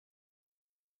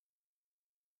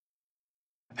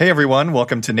Hey everyone,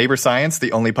 welcome to Neighbor Science,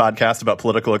 the only podcast about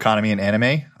political economy and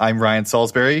anime. I'm Ryan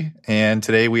Salisbury, and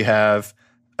today we have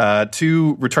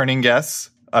two returning guests,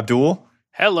 Abdul.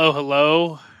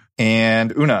 Hello.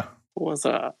 And Una. What's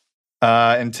up?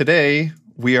 And today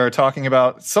we are talking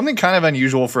about something kind of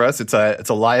unusual for us. It's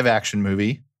a live action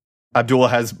movie. Abdul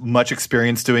has much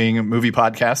experience doing movie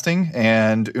podcasting,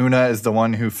 and Una is the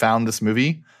one who found this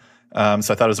movie. So I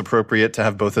thought it was appropriate to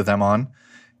have both of them on.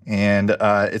 And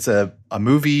it's a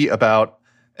movie about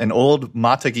an old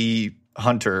Matagi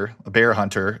hunter, a bear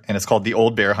hunter, and it's called The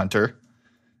Old Bear Hunter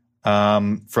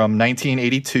from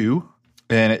 1982.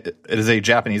 And it is a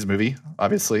Japanese movie,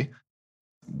 obviously.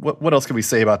 What else can we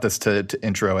say about this to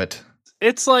intro it?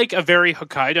 It's like a very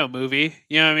Hokkaido movie.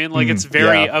 You know what I mean? Like it's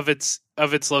very of its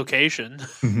location.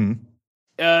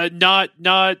 Mm-hmm.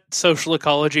 Not social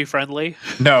ecology friendly.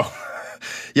 No.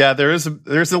 Yeah, there's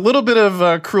a little bit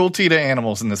of cruelty to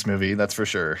animals in this movie, that's for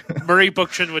sure. Murray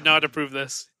Bookchin would not approve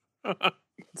this.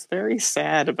 It's very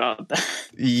sad about that.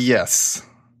 Yes.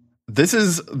 This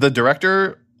is the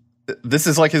director. This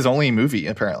is like his only movie,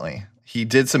 apparently. He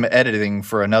did some editing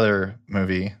for another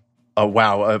movie. Oh,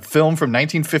 wow. A film from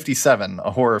 1957, a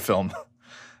horror film.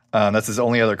 That's his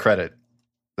only other credit.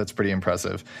 That's pretty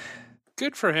impressive.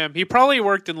 Good for him. He probably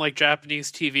worked in like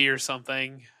Japanese TV or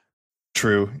something.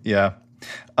 True. Yeah.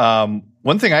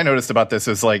 One thing I noticed about this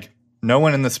is like no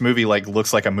one in this movie like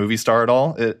looks like a movie star at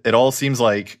all. It all seems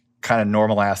like kind of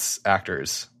normal ass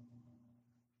actors.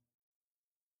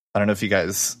 I don't know if you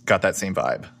guys got that same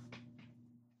vibe.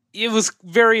 It was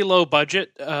very low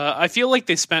budget. I feel like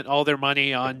they spent all their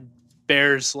money on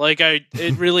bears.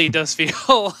 It really does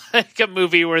feel like a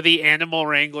movie where the animal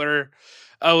wrangler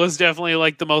was definitely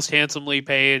like the most handsomely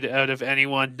paid out of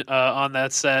anyone on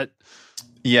that set.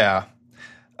 Yeah.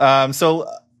 So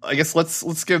I guess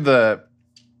let's give the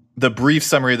brief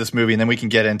summary of this movie, and then we can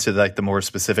get into like the more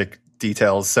specific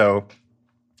details. So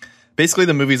basically,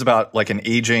 the movie's about like an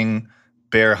aging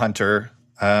bear hunter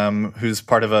who's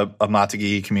part of a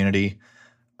Matagi community,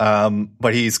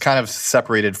 but he's kind of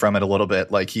separated from it a little bit.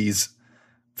 Like he's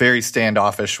very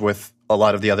standoffish with a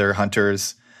lot of the other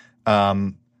hunters.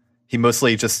 He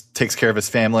mostly just takes care of his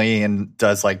family and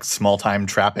does like small time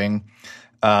trapping,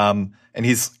 and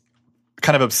he's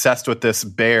kind of obsessed with this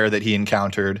bear that he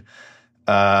encountered,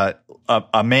 a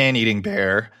man-eating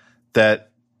bear that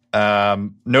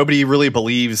nobody really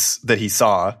believes that he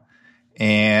saw.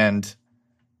 And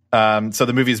so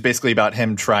the movie is basically about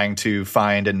him trying to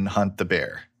find and hunt the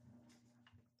bear.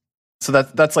 So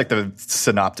that's like the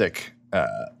synoptic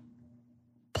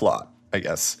plot, I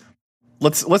guess.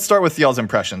 Let's start with y'all's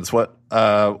impressions. What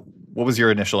was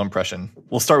your initial impression?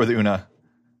 We'll start with Una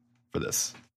for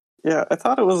this. Yeah, I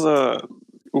thought it was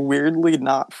weirdly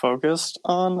not focused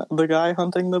on the guy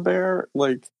hunting the bear.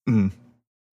 Like, a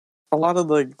lot of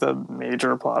like the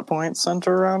major plot points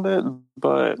center around it,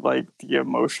 but like the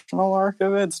emotional arc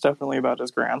of it's definitely about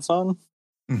his grandson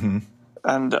and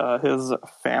his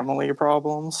family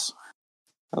problems,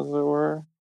 as it were.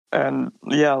 And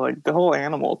yeah, like the whole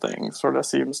animal thing sort of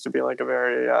seems to be like a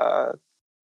very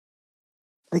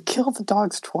they kill the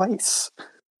dogs twice.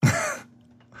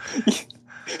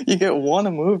 You get one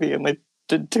a movie, and they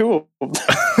did two of them.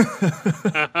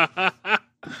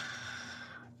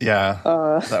 Yeah,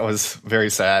 that was very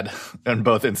sad in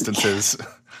both instances.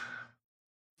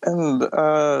 And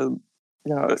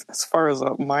as far as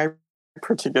my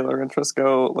particular interests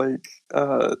go, like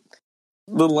the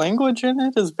language in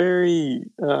it is very,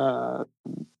 how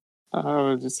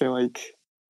would you say, like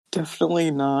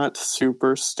definitely not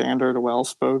super standard,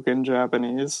 well-spoken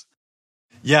Japanese.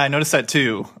 Yeah, I noticed that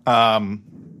too.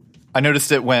 I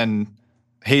noticed it when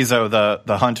Heizo,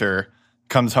 the hunter,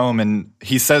 comes home and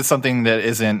he says something that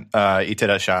isn't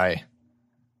Iterashai.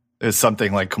 It's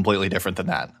something like completely different than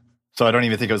that. So I don't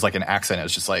even think it was like an accent. It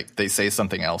was just like they say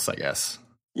something else, I guess.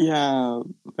 Yeah,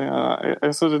 I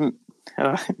also didn't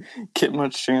get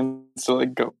much chance to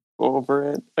like go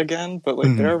over it again, but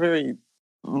like they're very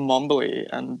mumbly,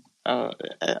 and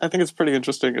I think it's pretty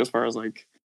interesting as far as like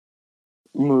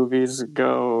movies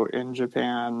go in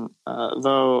Japan,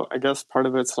 though I guess part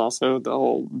of it's also the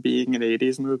whole being an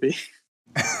 80s movie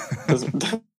doesn't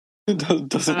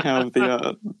have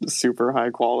the super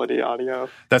high quality audio.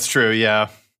 That's true, yeah.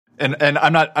 And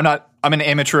I'm an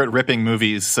amateur at ripping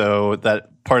movies, so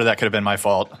that part of that could have been my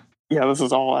fault. Yeah, this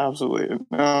is all absolutely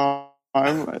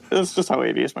it's just how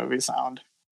 80s movies sound.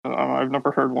 I've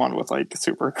never heard one with like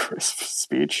super crisp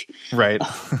speech. Right.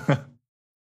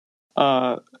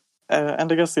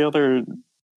 And I guess the other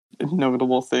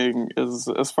notable thing is,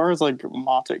 as far as like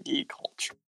Matagi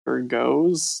culture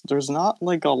goes, there's not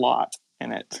like a lot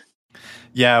in it.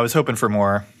 Yeah, I was hoping for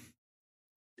more.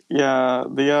 Yeah,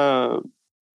 the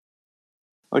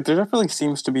like there definitely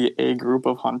seems to be a group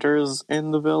of hunters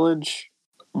in the village,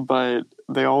 but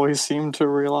they always seem to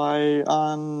rely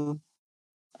on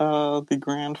the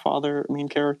grandfather main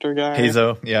character guy,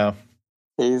 Hazo, yeah.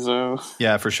 Hazo.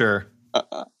 Yeah, for sure.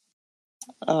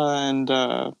 And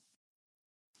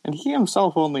he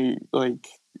himself only like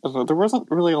there wasn't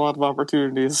really a lot of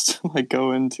opportunities to like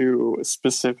go into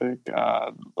specific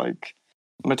like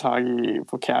Matagi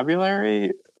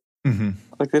vocabulary. Mm-hmm.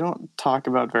 Like they don't talk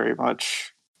about very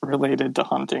much related to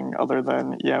hunting other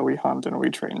than we hunt and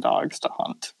we train dogs to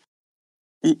hunt.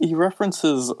 He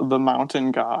references the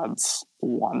mountain gods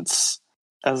once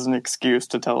as an excuse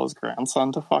to tell his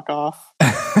grandson to fuck off.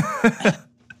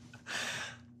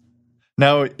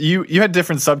 Now, you had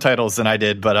different subtitles than I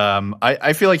did, but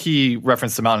I feel like he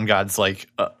referenced the mountain gods like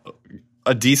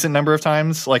a decent number of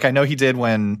times. Like I know he did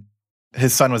when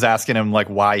his son was asking him like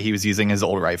why he was using his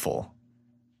old rifle.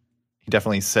 He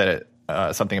definitely said it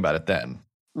something about it then.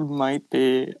 Might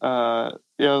be.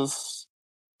 Yes.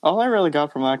 All I really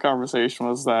got from that conversation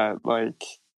was that like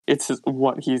it's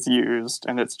what he's used,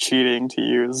 and it's cheating to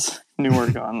use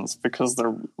newer guns because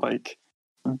they're like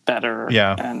better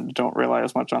and don't rely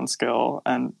as much on skill.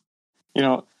 And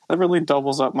that really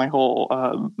doubles up my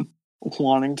whole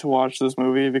wanting to watch this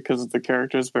movie because the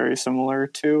character is very similar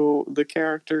to the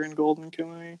character in Golden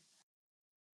Kamuy.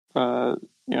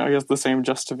 He has the same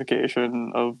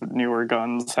justification of newer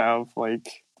guns have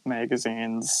like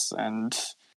magazines and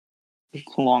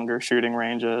longer shooting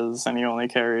ranges, and he only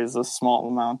carries a small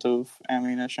amount of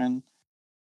ammunition.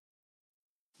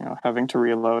 Having to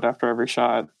reload after every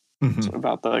shot. Mm-hmm. It's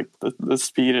about the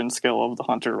speed and skill of the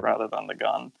hunter rather than the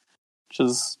gun, which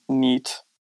is neat.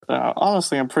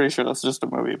 Honestly, I'm pretty sure that's just a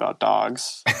movie about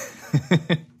dogs.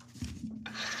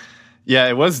 Yeah,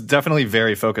 it was definitely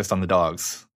very focused on the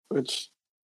dogs. Which,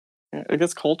 I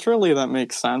guess culturally that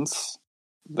makes sense.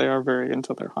 They are very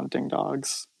into their hunting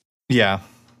dogs. Yeah.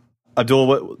 Abdul,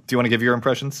 what do you want to give your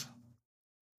impressions?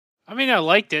 I mean, I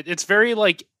liked it. It's very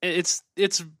like it's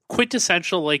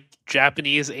quintessential like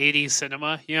Japanese 80s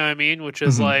cinema, you know what I mean? Which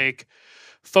is like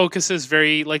focuses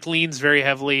very like leans very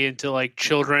heavily into like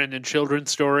children and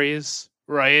children's stories,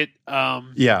 right?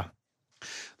 Yeah.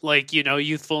 Like,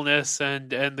 youthfulness and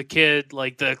the kid,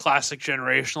 like the classic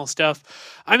generational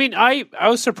stuff. I mean, I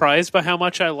was surprised by how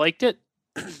much I liked it.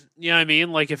 You know what I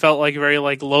mean? Like it felt like a very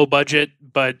like low budget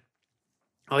but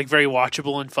like very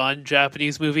watchable and fun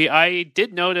Japanese movie. I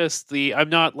did notice I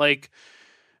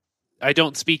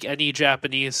don't speak any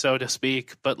Japanese, so to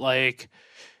speak, but like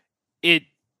it,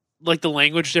 like the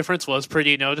language difference was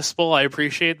pretty noticeable. I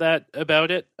appreciate that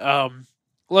about it.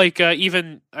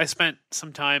 Even I spent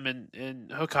some time in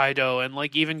Hokkaido, and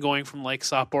like even going from like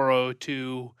Sapporo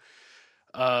to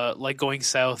like going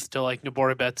south to like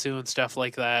Noboribetsu and stuff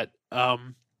like that,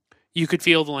 you could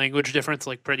feel the language difference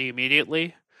like pretty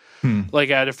immediately. Like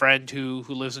I had a friend who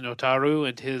lives in Otaru,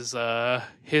 and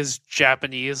his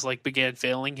Japanese like began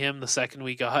failing him the second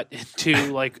we got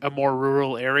into like a more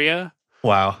rural area.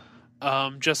 Wow.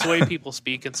 Just the way people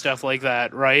speak and stuff like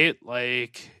that, right?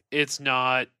 Like it's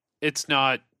not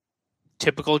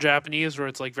typical Japanese where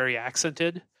it's like very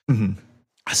accented. Mm-hmm.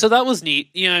 So that was neat.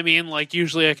 You know what I mean? Like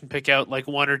usually I can pick out like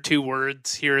one or two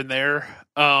words here and there.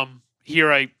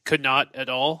 Here I could not at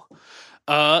all.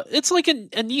 It's like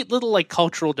a neat little like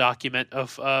cultural document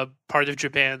of part of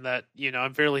Japan that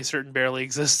I'm fairly certain barely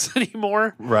exists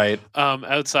anymore. Right.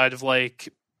 Outside of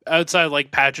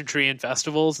pageantry and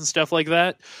festivals and stuff like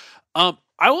that. I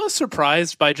was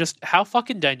surprised by just how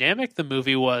fucking dynamic the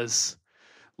movie was.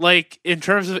 Like in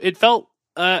terms of it felt.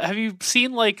 Have you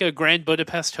seen like a Grand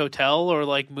Budapest Hotel or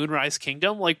like Moonrise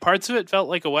Kingdom? Like parts of it felt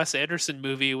like a Wes Anderson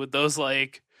movie with those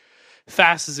like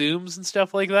fast zooms and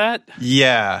stuff like that.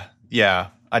 Yeah,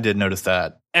 I did notice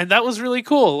that. And that was really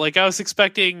cool. Like I was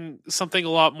expecting something a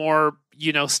lot more,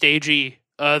 stagey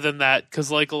than that,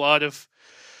 because like a lot of,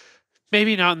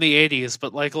 maybe not in the 80s,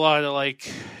 but like a lot of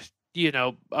like,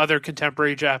 other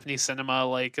contemporary Japanese cinema,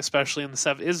 like especially in the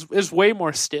 70s, is way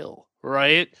more still,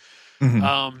 right?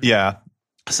 Mm-hmm. Yeah.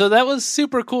 So that was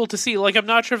super cool to see. Like I'm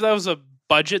not sure if that was a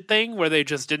budget thing where they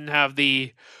just didn't have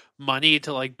the money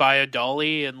to like buy a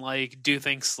dolly and like do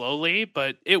things slowly,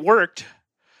 but it worked.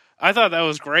 I thought that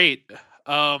was great.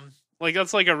 Like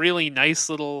that's like a really nice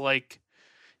little like,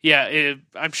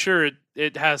 I'm sure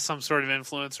it has some sort of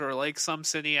influence, or like some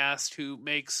cineast who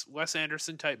makes Wes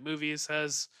Anderson type movies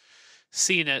has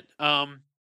seen it.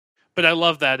 But I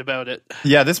love that about it.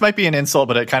 Yeah, this might be an insult,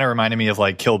 but it kind of reminded me of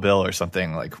like Kill Bill or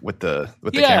something, like with the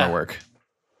camera work.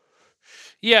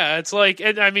 Yeah, it's like,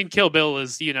 and I mean, Kill Bill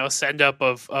is send up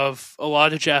of a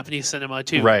lot of Japanese cinema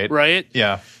too, right? Right?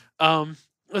 Yeah.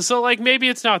 So, like, maybe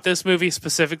it's not this movie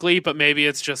specifically, but maybe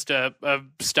it's just a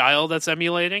style that's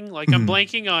emulating. Like, I'm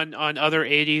blanking on other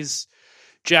 80s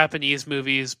Japanese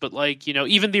movies, but, like, you know,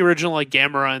 even the original, like,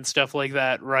 Gamera and stuff like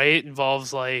that, right?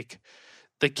 Involves, like,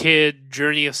 the kid,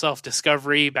 journey of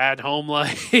self-discovery, bad home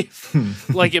life.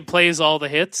 Like, it plays all the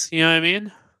hits, you know what I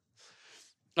mean?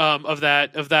 Of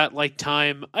that like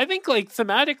time. I think like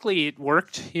thematically it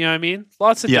worked, you know what I mean?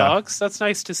 Lots of dogs, that's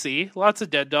nice to see. Lots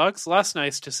of dead dogs, less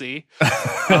nice to see.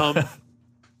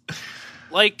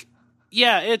 Like,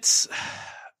 yeah, it's,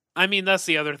 I mean, that's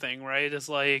the other thing, right? Is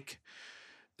like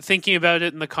thinking about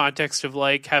it in the context of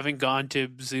like having gone to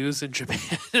zoos in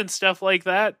Japan and stuff like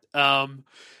that.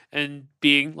 And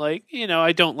being like, you know,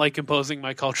 I don't like imposing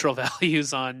my cultural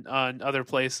values on other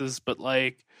places, but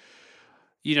like,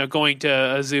 you know, going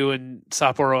to a zoo in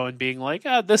Sapporo and being like,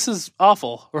 this is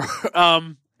awful.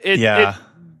 It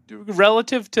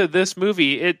relative to this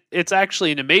movie, it's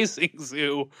actually an amazing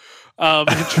zoo in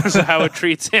terms of how it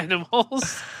treats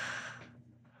animals.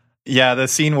 Yeah, the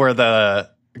scene where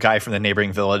the guy from the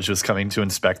neighboring village was coming to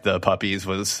inspect the puppies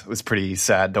was pretty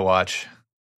sad to watch.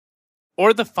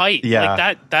 Or the fight. Yeah.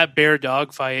 Like that bear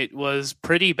dog fight was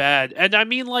pretty bad. And I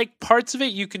mean, like, parts of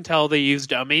it you can tell they use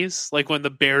dummies, like when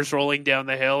the bear's rolling down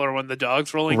the hill or when the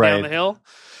dog's rolling down the hill.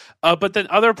 But then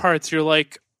other parts you're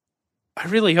like, I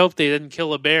really hope they didn't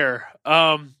kill a bear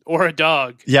or a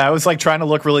dog. Yeah, I was like trying to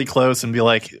look really close and be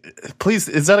like, please,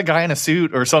 is that a guy in a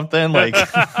suit or something? Like,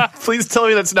 please tell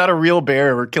me that's not a real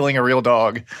bear or killing a real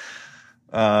dog.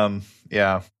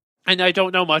 Yeah. And I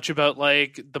don't know much about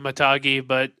like the Matagi,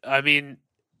 but I mean,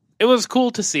 it was cool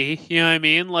to see. You know what I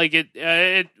mean? Like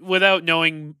it without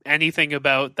knowing anything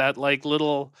about that like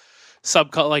little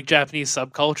like Japanese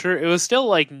subculture, it was still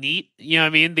like neat. You know what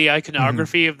I mean? The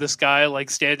iconography of this guy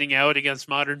like standing out against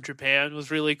modern Japan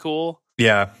was really cool.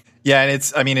 Yeah, yeah, and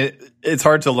it's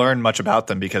hard to learn much about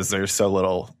them because there's so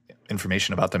little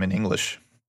information about them in English.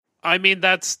 I mean,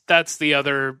 that's the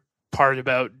other part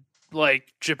about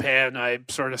like Japan I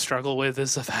sort of struggle with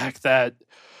is the fact that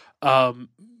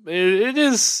it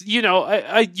is, you know,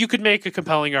 you could make a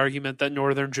compelling argument that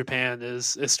northern Japan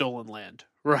is stolen land,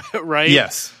 right?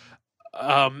 Yes.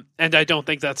 And I don't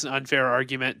think that's an unfair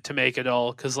argument to make at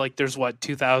all, because like there's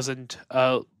 2,000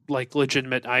 like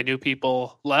legitimate Ainu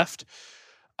people left,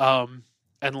 and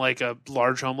like a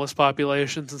large homeless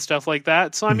populations and stuff like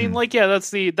that. So I mean, like, yeah,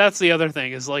 that's the other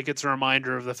thing is like it's a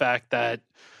reminder of the fact that,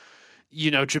 you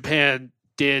know, Japan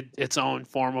did its own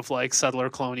form of like settler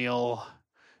colonial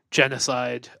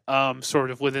genocide,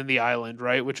 sort of within the island,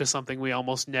 right? Which is something we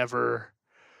almost never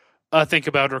think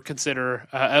about or consider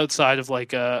outside of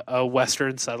like a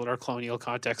Western settler colonial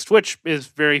context, which is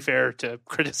very fair to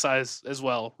criticize as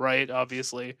well, right?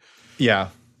 Obviously. Yeah.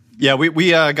 Yeah.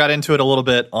 We got into it a little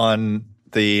bit on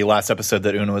the last episode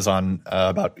that Una was on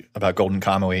about Golden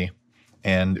Kamuy,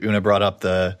 and Una brought up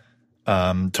the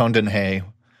Tondenhei,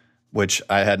 which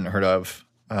I hadn't heard of.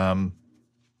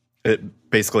 It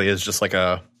basically is just like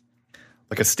a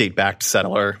state-backed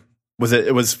settler.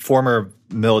 It was former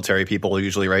military people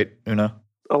usually, right, Una?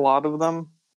 A lot of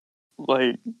them.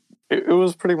 Like, it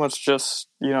was pretty much just,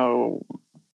 you know,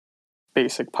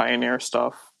 basic pioneer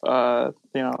stuff. You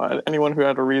know, anyone who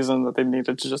had a reason that they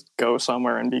needed to just go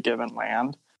somewhere and be given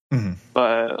land. Mm-hmm.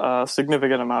 But a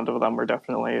significant amount of them were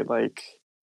definitely, like,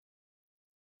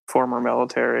 former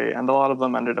military, and a lot of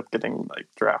them ended up getting like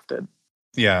drafted.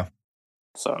 Yeah.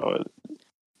 So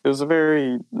it was a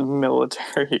very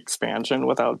military expansion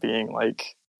without being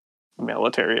like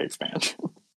military expansion.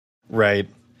 Right.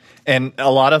 And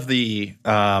a lot of the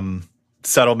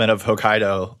settlement of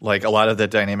Hokkaido, like a lot of the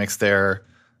dynamics there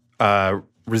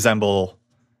resemble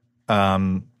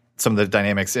some of the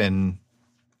dynamics in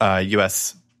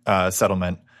U.S.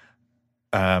 Settlement.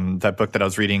 That book that I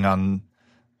was reading on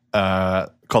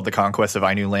called The Conquest of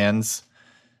Ainu Lands.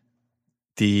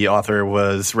 The author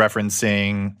was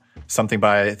referencing something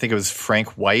by, I think it was Frank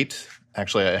White.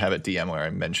 Actually, I have a DM where I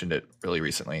mentioned it really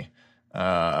recently.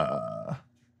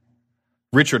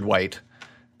 Richard White.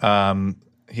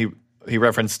 He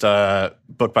referenced a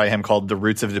book by him called The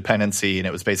Roots of Dependency, and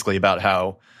it was basically about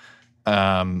how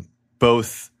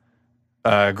both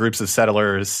groups of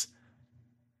settlers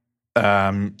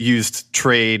used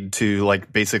trade to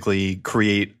like basically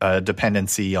create a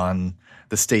dependency on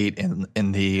the state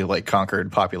in the like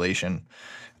conquered population,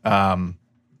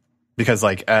 because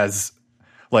like as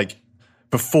like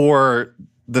before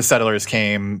the settlers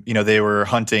came, you know, they were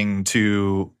hunting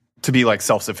to be like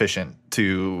self-sufficient,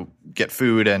 to get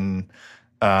food and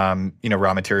you know,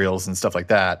 raw materials and stuff like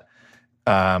that.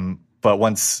 But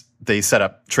once they set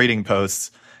up trading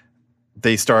posts,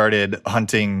 they started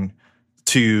hunting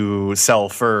to sell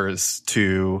furs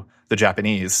to the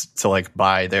Japanese to like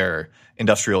buy their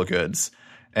industrial goods.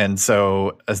 And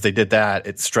so as they did that,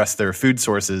 it stressed their food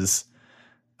sources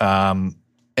and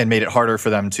made it harder for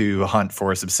them to hunt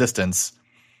for subsistence.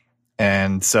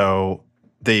 And so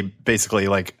they basically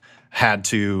like had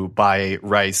to buy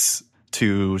rice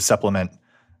to supplement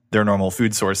their normal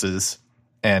food sources.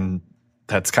 And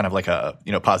that's kind of like a,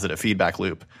 positive feedback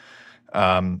loop.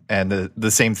 And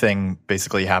the same thing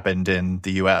basically happened in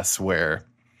the US, where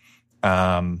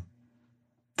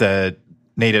the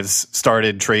natives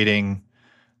started trading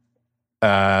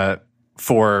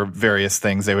for various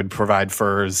things. They would provide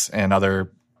furs and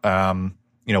other,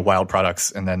 wild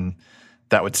products, and then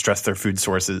that would stress their food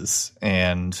sources,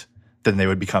 and then they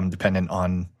would become dependent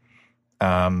on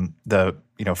the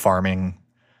farming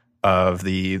of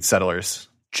the settlers.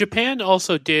 Japan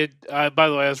also did. By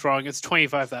the way, I was wrong. It's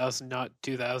 25,000, not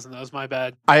 2,000. That was my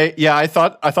bad. I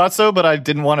thought so, but I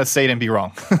didn't want to say it and be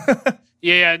wrong.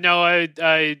 No, I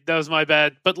that was my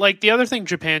bad. But like the other thing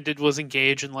Japan did was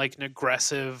engage in like an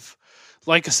aggressive,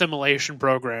 like assimilation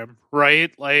program,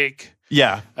 right? Like,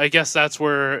 yeah, I guess that's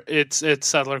where its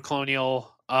settler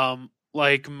colonial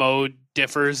like mode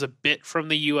differs a bit from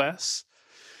the U.S.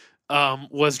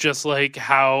 Was just like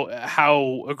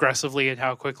how aggressively and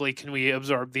how quickly can we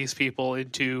absorb these people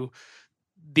into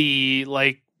the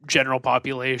like general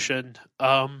population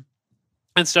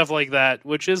and stuff like that,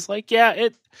 which is like, yeah,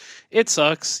 it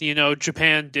sucks.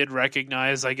 Japan did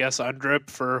recognize, I guess, UNDRIP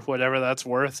for whatever that's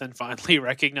worth, and finally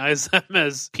recognize them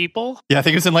as people. Yeah, I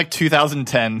think it was in like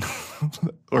 2010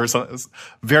 or something.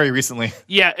 Very recently.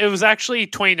 Yeah, it was actually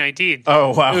 2019.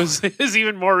 Oh, wow. It was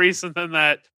even more recent than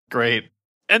that. Great.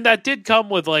 And that did come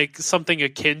with like something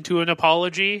akin to an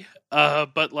apology,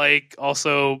 but like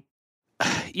also,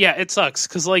 yeah, it sucks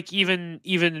because like even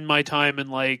in my time in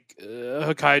like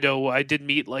Hokkaido, I did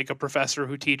meet like a professor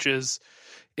who teaches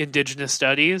indigenous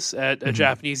studies at a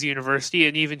Japanese university,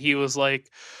 and even he was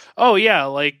like, "Oh yeah,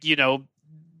 like these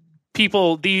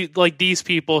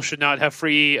people should not have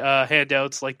free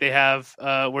handouts like they have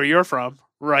where you're from,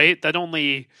 right? That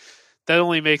only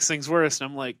makes things worse." And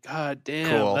I'm like, God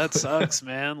damn, cool. That sucks,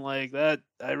 man. Like that,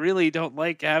 I really don't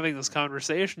like having this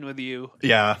conversation with you.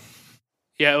 Yeah.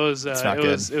 Yeah, it was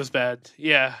bad.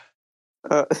 Yeah.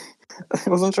 I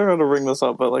wasn't sure how to bring this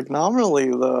up, but like nominally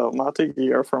the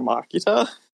Matagi are from Akita.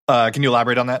 Can you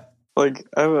elaborate on that? Like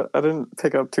I didn't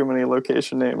pick up too many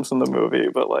location names in the movie,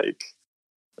 but like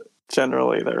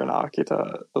generally they're in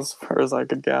Akita as far as I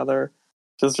could gather,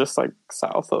 which is just like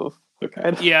south of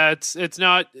Hokkaido. Yeah, it's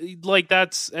not like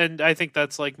that's, and I think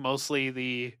that's like mostly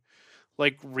the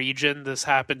like region this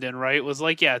happened in, right? It was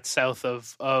like, yeah, it's south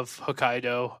of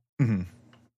Hokkaido. Mm-hmm.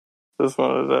 Just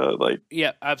wanted to like,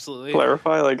 yeah, absolutely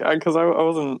clarify, like, because I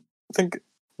wasn't. I think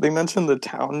they mentioned the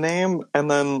town name,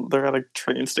 and then they're at a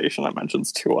train station that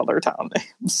mentions two other town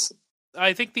names.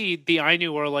 I think the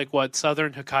Ainu were like what,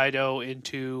 southern Hokkaido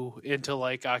into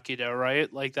like Akita,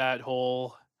 right? Like that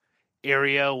whole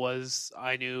area was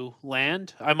Ainu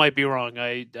land. I might be wrong.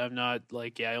 I'm not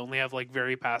like, I only have like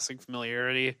very passing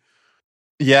familiarity.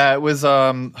 Yeah, it was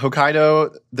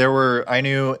Hokkaido. There were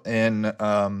Ainu in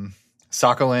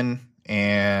Sakhalin,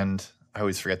 and I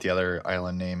always forget the other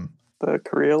island name. The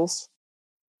Kurils?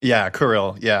 Yeah,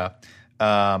 Kuril, yeah.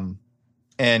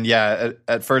 And yeah,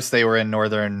 at first they were in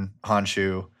northern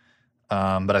Honshu,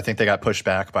 but I think they got pushed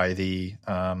back by the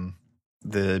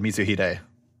Mitsuhide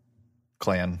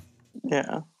clan.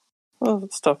 Yeah, well,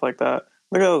 stuff like that.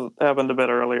 I think that happened a bit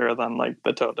earlier than like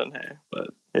the Todenhe,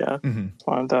 but yeah,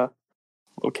 wanted to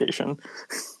location.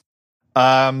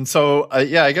 So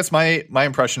yeah, I guess my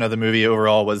impression of the movie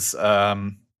overall was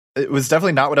it was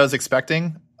definitely not what I was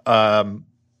expecting.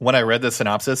 When I read the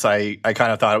synopsis, I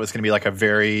kind of thought it was going to be like a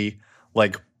very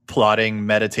like plotting,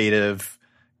 meditative,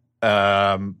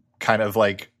 kind of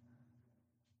like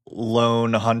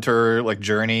lone hunter like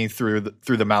journey through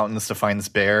the mountains to find this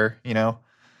bear,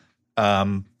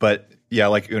 But yeah,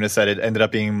 like Una said, it ended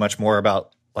up being much more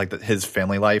about like his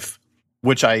family life,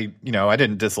 which I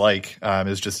didn't dislike. It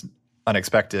was just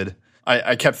unexpected.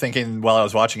 I kept thinking while I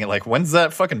was watching it, like, when's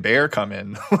that fucking bear come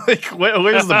in? Like,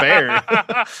 where's the bear?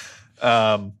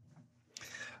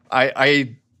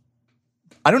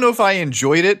 I don't know if I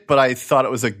enjoyed it, but I thought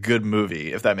it was a good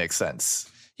movie, if that makes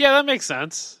sense. Yeah, that makes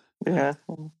sense. Yeah,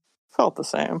 felt the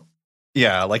same.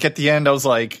 Yeah, like at the end, I was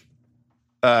like,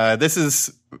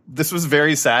 this was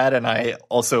very sad, and I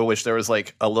also wish there was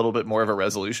like a little bit more of a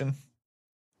resolution.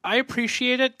 I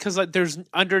appreciate it because there's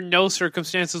under no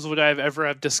circumstances would I have ever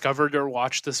have discovered or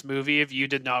watched this movie if you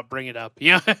did not bring it up.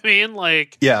 You know what I mean?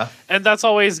 Like, Yeah. and that's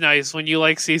always nice when you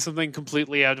like see something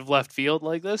completely out of left field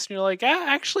like this, and you're like,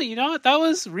 actually, you know what? That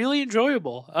was really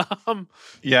enjoyable.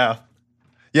 Yeah.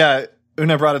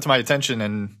 Una brought it to my attention,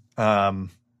 and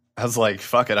I was like,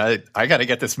 "Fuck it, I got to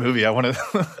get this movie. I want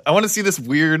to, I want to see this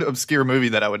weird, obscure movie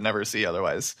that I would never see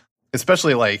otherwise."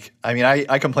 Especially like, I mean,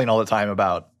 I complain all the time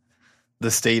about the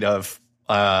state of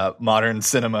modern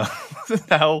cinema,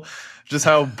 how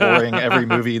boring every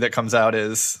movie that comes out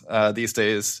is these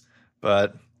days.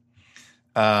 But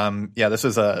this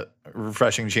was a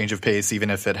refreshing change of pace, even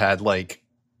if it had like,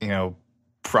 you know,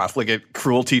 profligate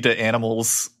cruelty to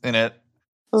animals in it.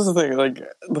 This is the thing, like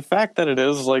the fact that it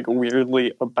is like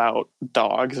weirdly about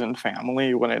dogs and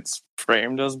family when it's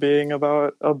framed as being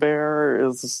about a bear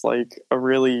is just, like a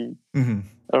really I don't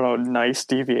know, nice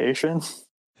deviation.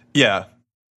 Yeah.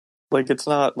 Like it's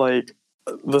not like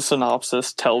the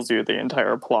synopsis tells you the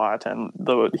entire plot and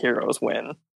the heroes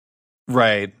win.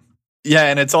 Right. Yeah,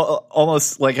 and it's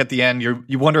almost like at the end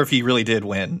you wonder if he really did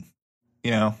win,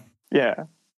 you know. Yeah.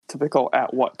 Typical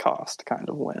at what cost kind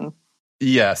of win.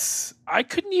 Yes. I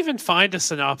couldn't even find a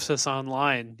synopsis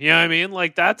online. You know what I mean?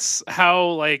 Like that's how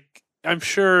like I'm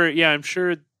sure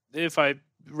if I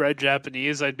read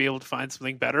Japanese I'd be able to find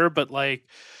something better, but like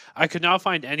I could not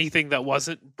find anything that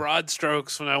wasn't broad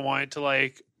strokes when I wanted to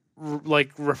like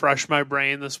refresh my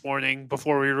brain this morning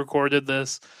before we recorded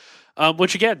this.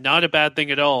 Which again, not a bad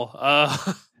thing at all.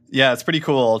 Yeah, it's pretty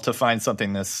cool to find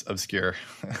something this obscure.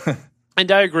 And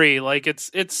I agree. Like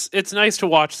it's nice to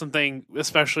watch something,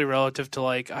 especially relative to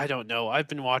like, I don't know. I've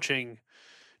been watching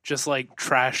just like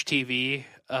trash TV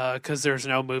because there's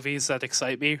no movies that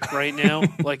excite me right now,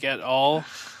 like at all.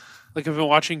 Like I've been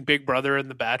watching Big Brother and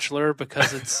The Bachelor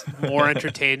because it's more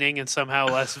entertaining and somehow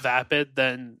less vapid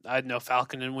than, I don't know,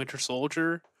 Falcon and Winter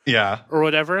Soldier. Yeah. Or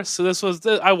whatever. So this was,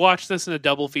 I watched this in a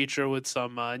double feature with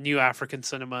some new African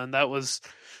cinema, and that was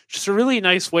just a really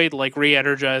nice way to like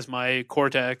re-energize my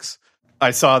cortex.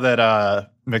 I saw that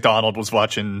McDonald was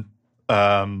watching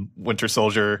Winter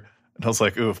Soldier, and I was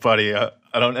like, ooh, buddy, I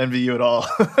don't envy you at all.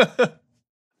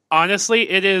 Honestly,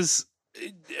 it is...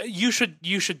 You should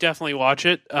definitely watch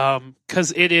it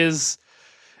because it is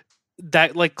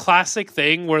that like classic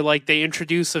thing where like they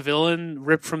introduce a villain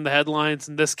ripped from the headlines,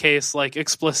 in this case like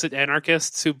explicit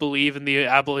anarchists who believe in the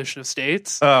abolition of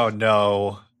states. Oh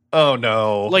no.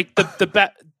 Like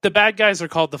the bad guys are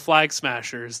called the Flag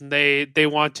Smashers, and they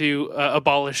want to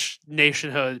abolish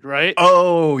nationhood, right?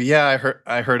 Oh yeah,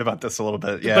 I heard about this a little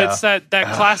bit. Yeah, but it's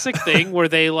that classic thing where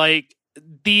they like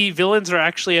the villains are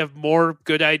actually have more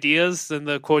good ideas than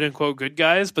the quote unquote good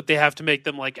guys, but they have to make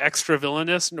them like extra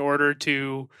villainous in order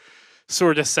to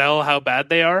sort of sell how bad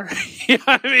they are. You know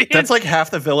what I mean? That's like half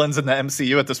the villains in the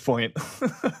MCU at this point.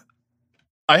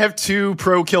 I have 2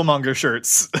 pro Killmonger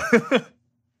shirts.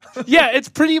 Yeah, it's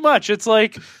pretty much. It's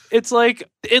like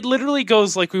it literally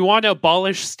goes like, we want to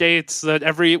abolish states so that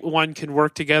everyone can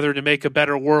work together to make a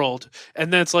better world,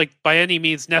 and then it's like by any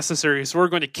means necessary. So we're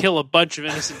going to kill a bunch of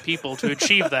innocent people to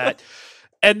achieve that.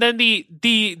 And then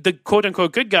the quote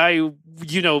unquote good guy who,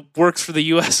 you know, works for the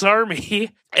U.S.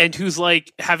 Army and who's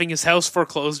like having his house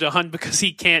foreclosed on because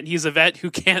he's a vet who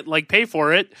can't like pay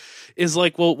for it, is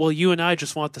like, well, you and I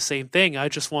just want the same thing. I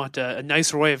just want a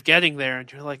nicer way of getting there. And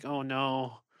you're like, oh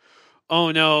no.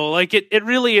 Like it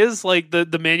really is like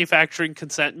the manufacturing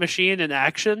consent machine in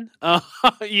action,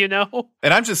 you know?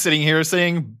 And I'm just sitting here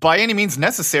saying, by any means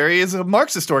necessary is a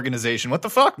Marxist organization. What the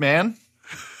fuck, man?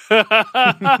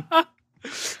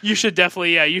 You should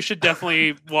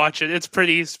definitely watch it. It's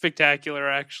pretty spectacular,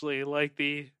 actually.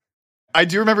 I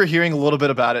do remember hearing a little bit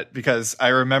about it because I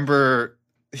remember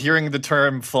hearing the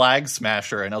term flag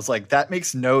smasher, and I was like, that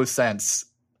makes no sense.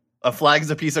 A flag's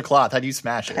a piece of cloth. How do you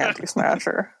smash it?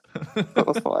 Anti-smasher.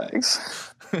 Both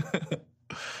flags.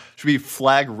 Should be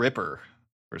flag ripper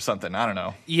or something. I don't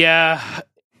know. Yeah.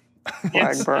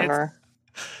 Flag burner.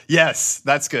 Yes,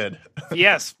 that's good.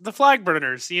 Yes, the flag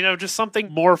burners, you know, just something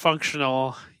more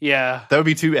functional. Yeah. That would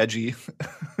be too edgy.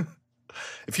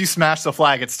 If you smash the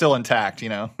flag, it's still intact, you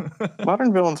know?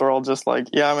 Modern villains are all just like,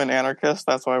 yeah, I'm an anarchist.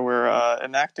 That's why we're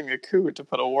enacting a coup to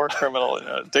put a war criminal in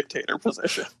a dictator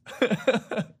position.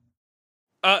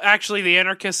 Actually, the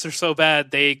anarchists are so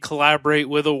bad, they collaborate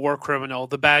with a war criminal,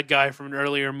 the bad guy from an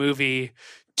earlier movie,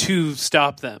 to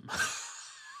stop them.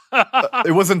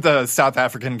 It wasn't the South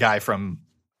African guy from...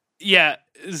 Yeah,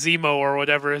 Zemo or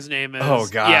whatever his name is. Oh,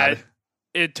 God. Yeah,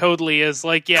 it totally is.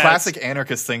 Like, yeah, classic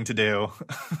anarchist thing to do.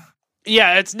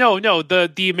 Yeah, it's no.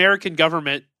 The American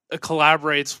government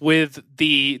collaborates with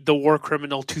the war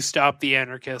criminal to stop the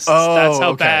anarchists. Oh, that's how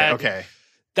okay, bad. okay.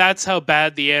 That's how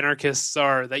bad the anarchists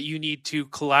are. That you need to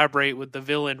collaborate with the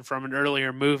villain from an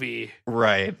earlier movie,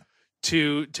 Right.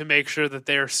 to make sure that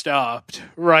they're stopped.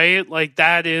 Right? Like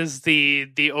that is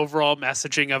the overall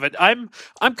messaging of it. I'm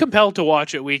compelled to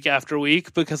watch it week after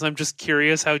week because I'm just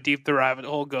curious how deep the rabbit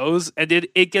hole goes, and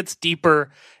it gets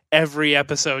deeper every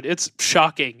episode. It's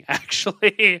shocking,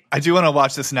 actually. I do want to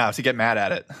watch this now to get mad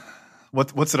at it.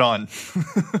 What's it on?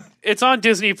 It's on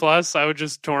Disney Plus. I would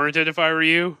just torrent it if I were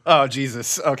you. Oh,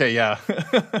 Jesus. Okay, yeah.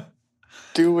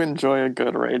 Do enjoy a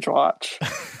good rage watch.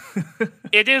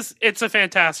 It's a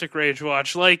fantastic rage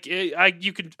watch. Like I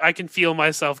can feel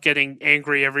myself getting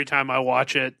angry every time I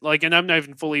watch it. Like, and I'm not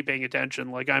even fully paying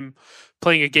attention. Like I'm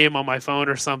playing a game on my phone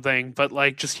or something, but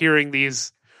like just hearing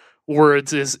these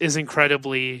words is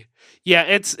incredibly, yeah,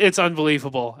 it's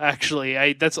unbelievable,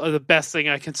 actually. That's the best thing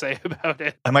I can say about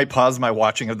it. I might pause my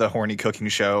watching of the horny cooking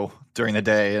show during the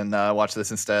day and watch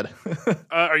this instead.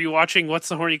 Are you watching What's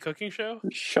the Horny Cooking Show?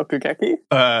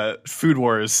 Shokugeki? Food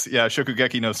Wars. Yeah,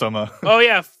 Shokugeki no Soma. Oh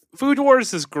yeah, Food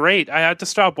Wars is great. I had to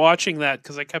stop watching that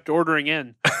because I kept ordering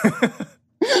in.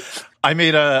 I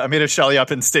made a shelly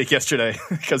up in steak yesterday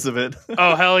because of it.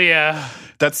 Oh hell yeah.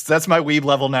 That's my weeb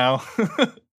level now.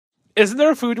 Isn't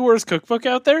there a Food Wars cookbook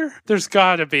out there? There's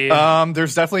gotta be.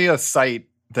 There's definitely a site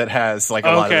that has like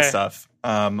a lot of this stuff.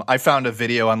 I found a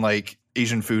video on like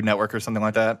Asian Food Network or something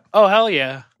like that. Oh hell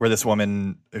yeah. Where this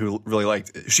woman who really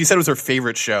she said it was her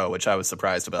favorite show, which I was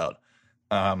surprised about.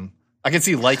 I can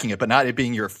see liking it, but not it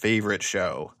being your favorite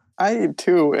show. I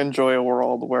too enjoy a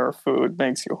world where food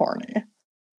makes you horny.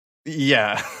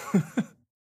 Yeah.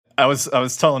 I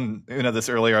was telling this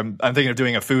earlier. I'm thinking of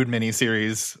doing a food mini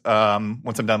series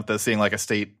once I'm done with this, seeing like a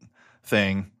state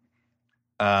thing,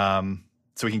 so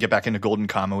we can get back into Golden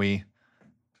Kamui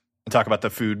and talk about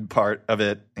the food part of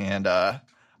it. And I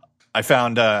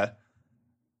found a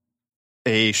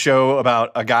show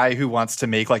about a guy who wants to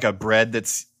make like a bread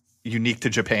that's unique to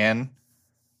Japan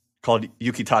called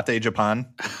Yukitate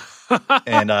Japan,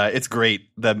 and it's great.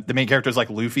 The main character is like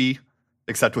Luffy,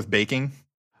 except with baking.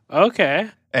 Okay.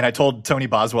 And I told Tony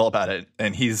Boswell about it,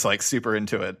 and he's like super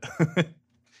into it.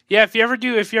 Yeah, if you ever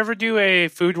do a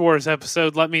Food Wars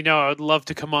episode, let me know. I would love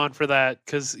to come on for that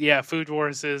because yeah, Food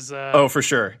Wars is oh for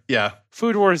sure, yeah.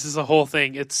 Food Wars is a whole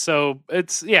thing. It's a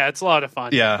lot of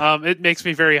fun. Yeah, it makes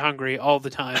me very hungry all the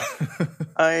time.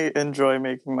 I enjoy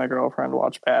making my girlfriend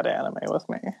watch bad anime with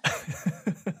me.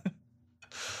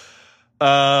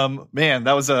 Man,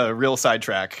 that was a real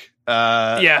sidetrack.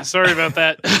 Yeah, sorry about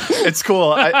that. It's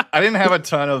cool. I didn't have a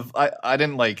ton of I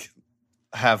didn't like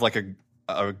have like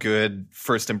a good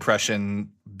first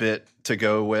impression bit to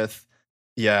go with.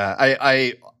 Yeah,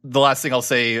 I the last thing I'll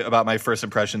say about my first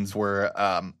impressions were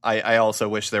I also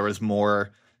wish there was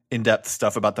more in-depth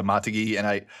stuff about the Matagi,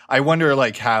 and I wonder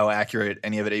like how accurate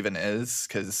any of it even is,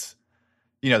 because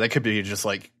they could be just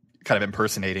like kind of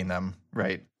impersonating them,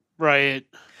 right? Right.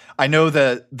 I know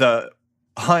that the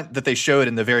hunt that they showed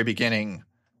in the very beginning,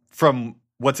 from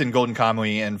what's in Golden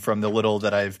Kamui and from the little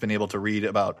that I've been able to read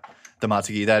about the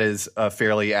Matsugi, that is a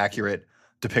fairly accurate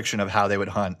depiction of how they would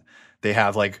hunt. They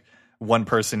have like one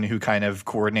person who kind of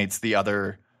coordinates the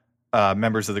other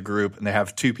members of the group, and they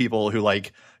have two people who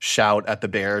like shout at the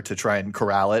bear to try and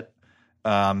corral it,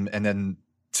 and then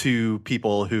two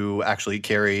people who actually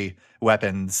carry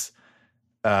weapons,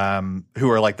 who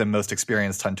are like the most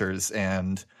experienced hunters,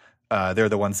 and they're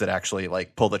the ones that actually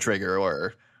like pull the trigger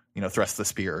or thrust the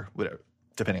spear, whatever,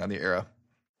 depending on the era.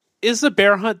 Is the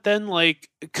bear hunt then like,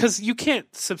 because you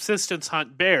can't subsistence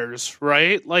hunt bears,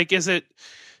 right? Like, is it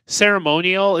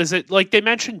ceremonial? Is it like they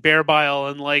mentioned bear bile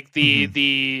and like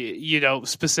the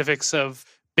specifics of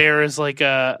bear as like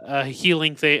a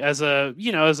healing thing, as a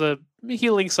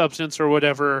healing substance or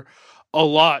whatever, a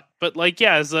lot, but like,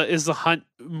 yeah, is the hunt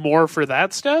more for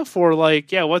that stuff, or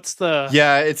like, yeah, what's the?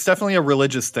 Yeah, it's definitely a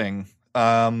religious thing.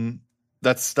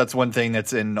 That's one thing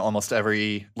that's in almost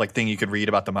every like thing you could read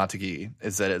about the Matagi,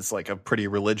 is that it's like a pretty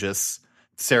religious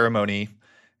ceremony,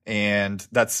 and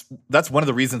that's one of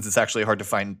the reasons it's actually hard to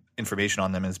find information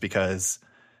on them, is because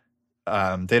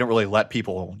they don't really let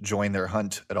people join their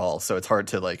hunt at all, so it's hard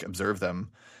to like observe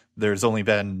them. There's only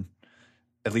been,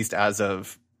 at least as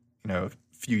of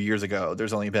few years ago,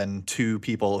 there's only been two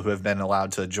people who have been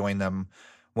allowed to join them.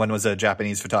 One was a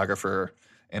Japanese photographer,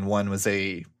 and one was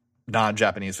a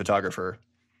non-Japanese photographer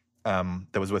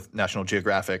that was with National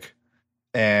Geographic.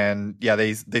 And yeah,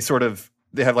 they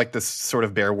have like this sort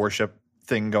of bear worship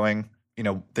thing going.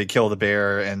 They kill the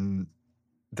bear, and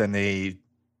then they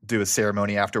do a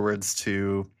ceremony afterwards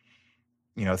to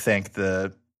thank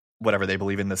the whatever they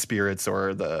believe in, the spirits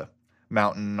or the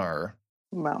mountain or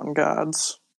mountain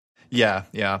gods. Yeah.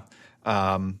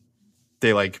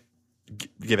 They like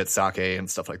give it sake and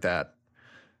stuff like that.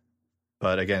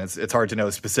 But again, it's hard to know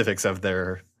specifics of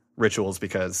their rituals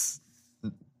because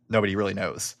nobody really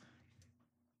knows.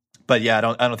 But yeah, I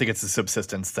don't think it's a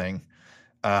subsistence thing.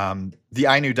 The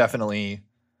Ainu definitely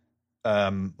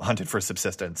hunted for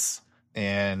subsistence,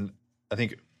 and I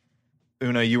think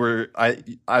Una,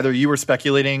 either you were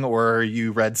speculating or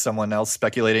you read someone else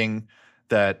speculating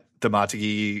that the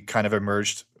Matagi kind of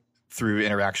emerged through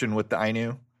interaction with the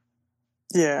Ainu.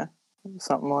 Yeah,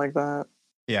 something like that.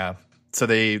 Yeah, so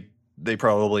they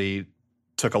probably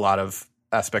took a lot of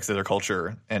aspects of their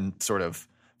culture and sort of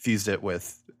fused it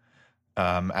with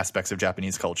aspects of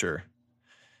Japanese culture.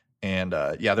 And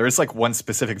there is like one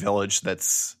specific village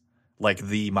that's like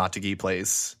the Matagi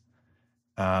place.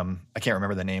 I can't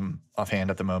remember the name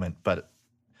offhand at the moment, but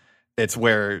it's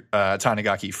where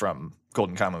Tanigaki from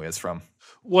Golden Kamuy is from.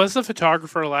 Was the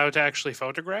photographer allowed to actually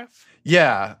photograph?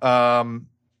 Yeah.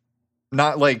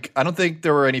 Not like, I don't think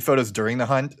there were any photos during the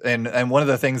hunt. And one of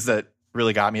the things that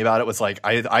really got me about it was like,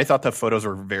 I thought the photos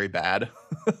were very bad.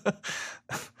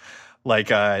 Like,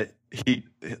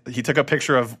 he took a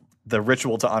picture of the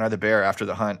ritual to honor the bear after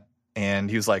the hunt. And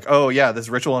he was like, oh yeah, this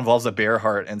ritual involves a bear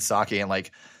heart and sake. And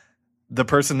like the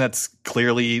person that's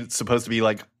clearly supposed to be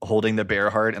like holding the bear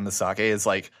heart and the sake is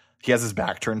like, he has his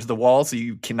back turned to the wall. So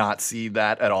you cannot see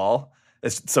that at all.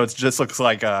 So it just looks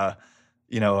like a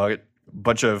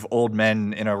bunch of old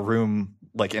men in a room,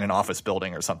 like in an office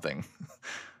building or something.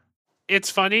 It's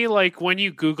funny, like when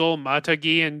you Google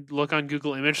Matagi and look on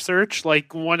Google image search,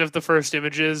 like one of the first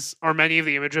images, or many of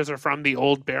the images, are from the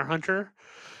old bear hunter,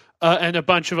 and a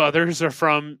bunch of others are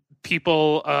from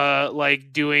people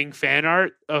like doing fan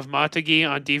art of Matagi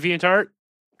on DeviantArt,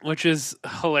 which is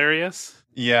hilarious.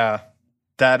 Yeah,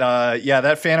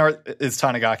 that fan art is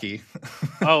Tanigaki.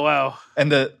 Oh wow! And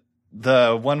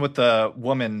the one with the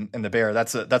woman and the bear,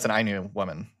 that's an Ainu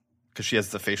woman because she has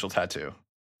the facial tattoo.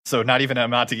 So not even a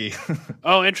Matagi.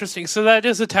 Oh, interesting. So that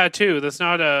is a tattoo. That's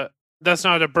not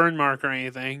a burn mark or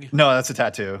anything. No, that's a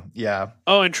tattoo. Yeah.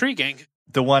 Oh, intriguing.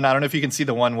 The one, I don't know if you can see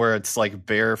the one where it's like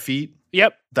bare feet.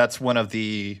 Yep. That's one of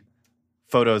the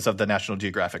photos of the National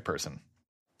Geographic person.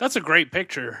 That's a great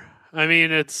picture. I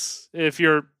mean, it's, if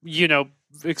you're,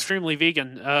 extremely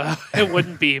vegan, it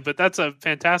wouldn't be, but that's a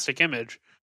fantastic image.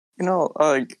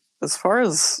 Like, as far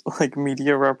as like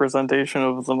media representation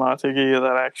of the Matagi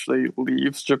that actually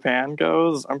leaves Japan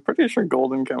goes, I'm pretty sure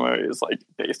Golden Kamuy is like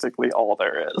basically all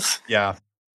there is. Yeah.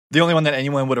 The only one that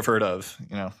anyone would have heard of,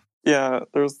 Yeah,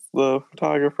 there's the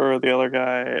photographer, the other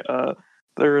guy.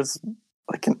 There's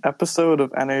like an episode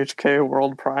of NHK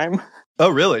World Prime. Oh,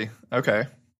 really? Okay.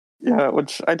 Yeah,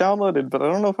 which I downloaded, but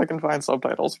I don't know if I can find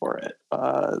subtitles for it.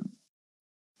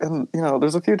 And,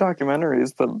 there's a few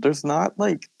documentaries, but there's not,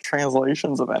 like,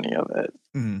 translations of any of it.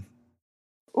 Mm-hmm.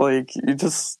 Like,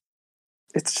 it's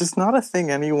just not a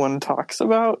thing anyone talks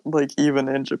about, like, even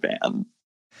in Japan.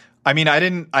 I mean, I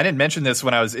didn't mention this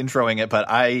when I was introing it, but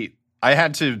I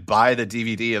had to buy the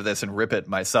DVD of this and rip it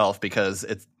myself because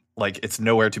it's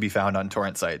nowhere to be found on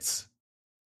torrent sites.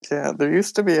 Yeah, there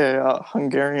used to be a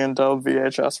Hungarian dub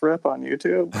VHS rip on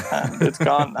YouTube, and it's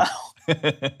gone now.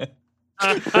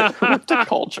 Ripped to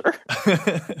culture.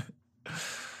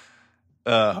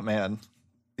 Oh man,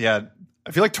 yeah.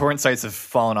 I feel like torrent sites have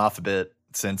fallen off a bit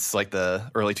since like the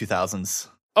early 2000s.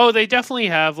 Oh, they definitely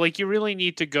have. Like, you really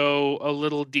need to go a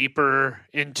little deeper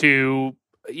into.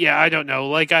 Yeah, I don't know.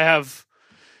 Like, I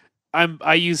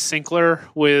use Syncler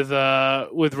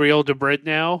with Real Debrid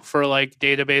now for like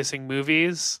databasing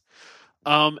movies,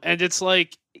 and it's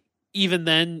like even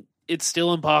then, it's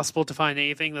still impossible to find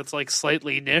anything that's like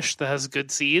slightly niche that has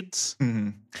good seeds. Mm-hmm.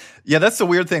 Yeah, that's the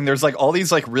weird thing. There's like all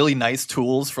these like really nice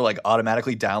tools for like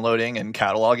automatically downloading and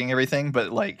cataloging everything,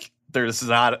 but like there's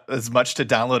not as much to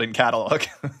download and catalog.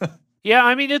 Yeah,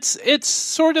 I mean it's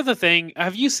sort of the thing.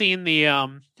 Have you seen the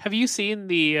Hayao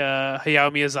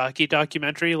Miyazaki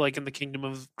documentary, like In the Kingdom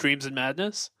of Dreams and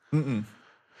Madness? Mm-mm.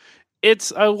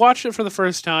 I watched it for the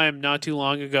first time not too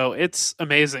long ago. It's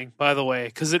amazing, by the way,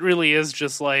 because it really is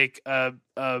just like a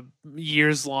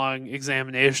years long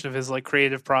examination of his like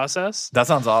creative process. That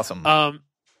sounds awesome.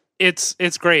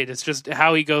 It's great. It's just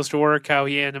how he goes to work, how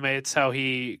he animates, how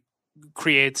he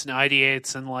creates and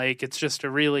ideates, and like it's just a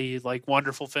really like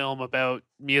wonderful film about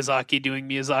Miyazaki doing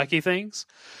Miyazaki things.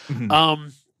 Mm-hmm.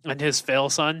 And his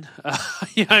fail son.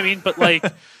 Yeah, I mean, but like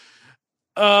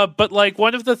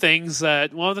one of the things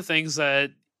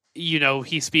that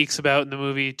he speaks about in the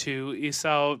movie to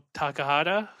Isao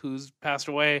Takahata, who's passed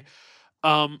away,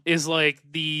 is like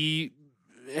the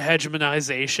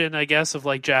hegemonization, I guess, of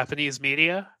like Japanese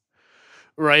media,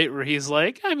 right? Where he's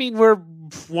like, I mean, we're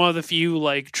one of the few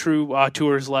like true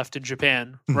auteurs left in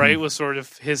Japan, right? Was sort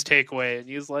of his takeaway. And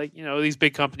he's like, you know, these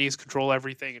big companies control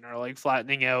everything and are like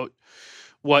flattening out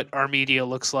what our media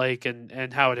looks like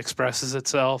and how it expresses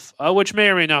itself, which may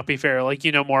or may not be fair. Like,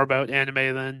 you know more about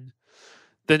anime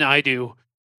than I do.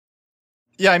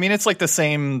 Yeah, I mean, it's like the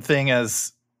same thing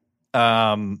as, you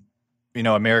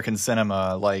know, American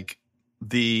cinema. Like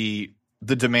the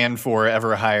demand for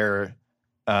ever higher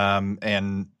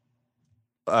and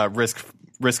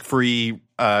risk-free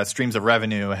streams of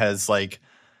revenue has like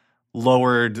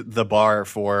lowered the bar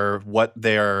for what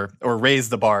they're, or raised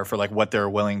the bar for like what they're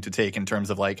willing to take in terms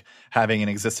of like having an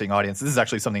existing audience. This is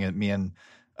actually something that me and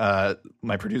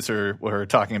my producer were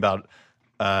talking about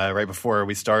right before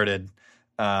we started.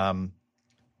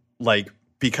 Like,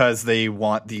 because they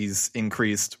want these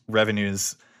increased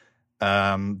revenues,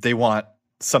 they want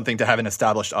something to have an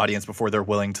established audience before they're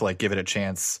willing to like give it a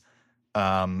chance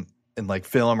in like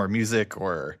film or music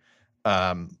or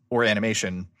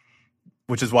animation,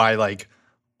 which is why like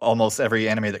almost every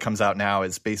anime that comes out now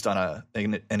is based on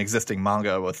an existing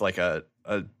manga with like a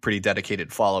pretty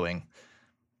dedicated following.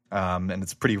 And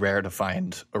it's pretty rare to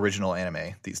find original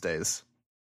anime these days.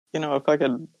 You know, if I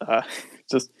could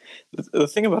just the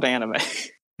thing about anime,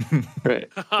 right?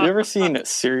 You ever seen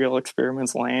Serial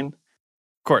Experiments Lain? Of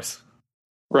course.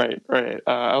 Right.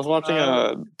 I was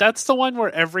watching that's the one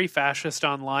where every fascist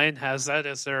online has that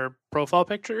as their profile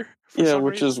picture. Yeah,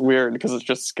 which is weird because it's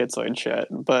just schizoid shit.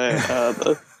 But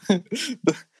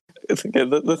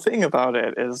the thing about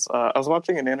it is, I was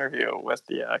watching an interview with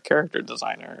the character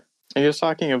designer, and he was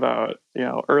talking about, you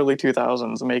know, early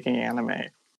 2000s making anime.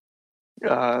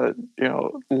 You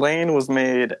know, Lane was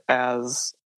made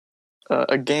as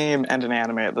a game and an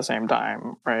anime at the same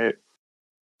time, right?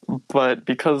 But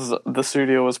because the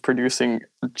studio was producing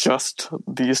just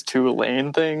these two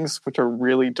Lane things, which are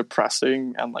really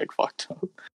depressing and like fucked up,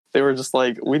 they were just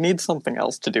like, we need something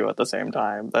else to do at the same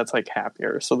time that's like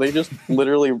happier. So they just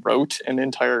literally wrote an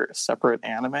entire separate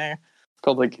anime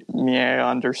called like Mie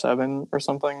Under 7 or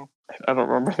something. I don't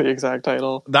remember the exact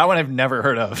title. That one I've never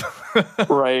heard of.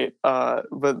 Right.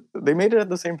 But they made it at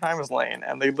the same time as Lane,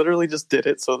 and they literally just did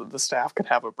it so that the staff could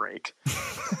have a break.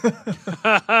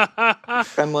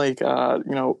 And like, you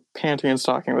know, Panty and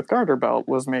Stalking with Garter Belt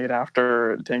was made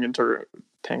after Tengen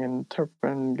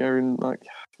like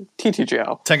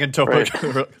TTGL. Tengen Toppa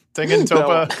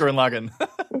Gurren Lagann.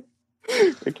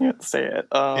 I can't say it.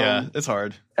 Yeah, it's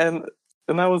hard. And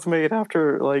that was made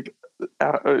after like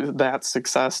that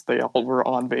success. They all were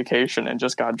on vacation and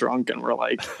just got drunk and were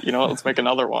like, you know, let's make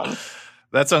another one.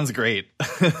 That sounds great.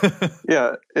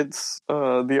 Yeah, it's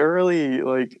the early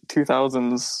like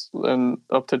 2000s and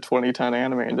up to 2010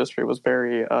 anime industry was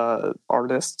very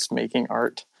artists making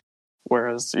art,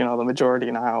 whereas, you know, the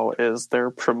majority now is their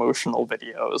promotional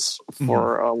videos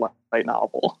for a light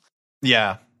novel.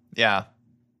 Yeah.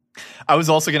 I was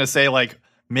also going to say, like,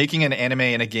 making an anime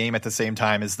and a game at the same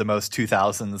time is the most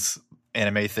 2000s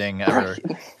anime thing ever.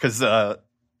 Because I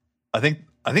think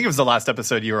it was the last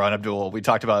episode you were on, Abdul. We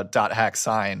talked about Dot Hack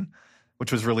Sign,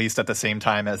 which was released at the same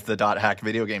time as the Dot Hack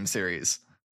video game series.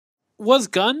 Was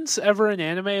Guns ever an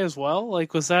anime as well?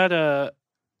 Like, was that a...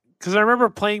 Because I remember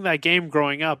playing that game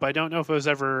growing up. I don't know if it was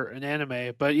ever an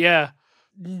anime, but yeah,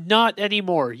 not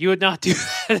anymore. You would not do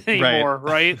that anymore,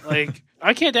 right? Like,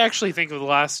 I can't actually think of the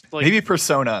last... like maybe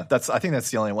Persona. I think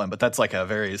that's the only one, but that's like a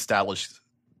very established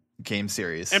game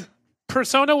series. And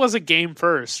Persona was a game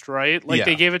first, right? Like,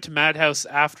 they gave it to Madhouse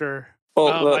after...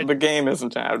 Well, the game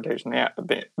isn't an adaptation.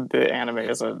 The anime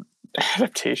is an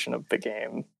adaptation of the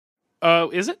game.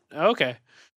 Is it? Okay.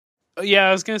 Yeah,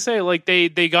 I was gonna say, like, they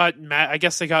got I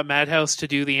guess they got Madhouse to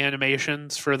do the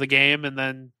animations for the game and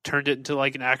then turned it into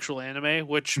like an actual anime,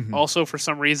 which also for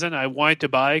some reason I wanted to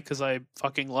buy because I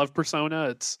fucking love Persona.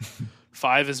 It's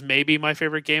 5 is maybe my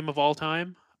favorite game of all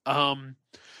time. But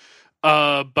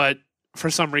for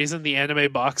some reason the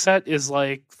anime box set is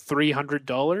like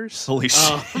 $300. Holy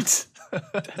shit.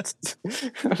 It's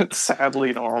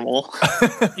sadly normal.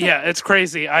 Yeah, it's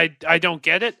crazy. I don't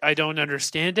get it. I don't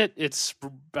understand it.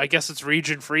 I guess it's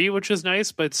region free, which is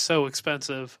nice, but it's so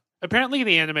expensive. Apparently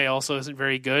the anime also isn't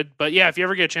very good, but yeah, if you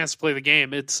ever get a chance to play the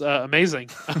game, it's amazing.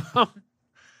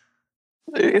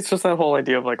 It's just that whole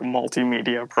idea of like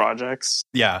multimedia projects.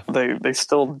 Yeah. They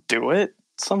still do it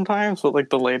sometimes, but like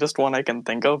the latest one I can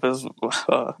think of is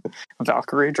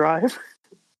Valkyrie Drive,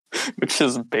 which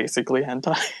is basically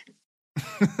hentai.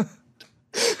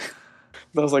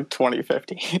 That was like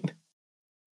 2015.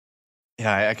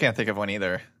 Yeah, I can't think of one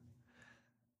either.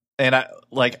 And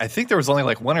I think there was only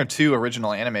like one or two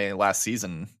original anime last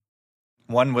season.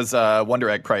 One was Wonder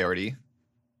Egg Priority,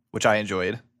 which I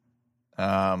enjoyed.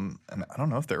 And I don't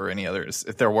know if there were any others.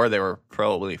 If there were, they were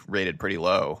probably rated pretty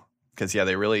low because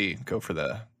they really go for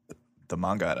the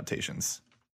manga adaptations.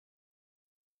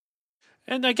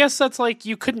 And I guess that's like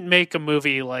you couldn't make a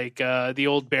movie like the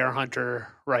old Bear Hunter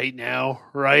right now,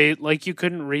 right? Like you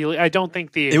couldn't really. I don't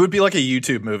think it would be like a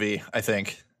YouTube movie, I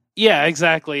think. Yeah,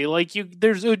 exactly. Like it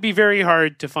would be very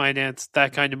hard to finance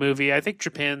that kind of movie. I think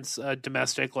Japan's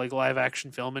domestic like live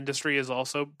action film industry is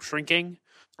also shrinking,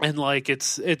 and like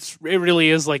it really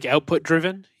is like output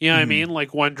driven. You know what I mean?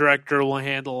 Like one director will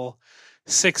handle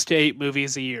 6 to 8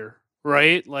 movies a year,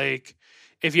 right? Like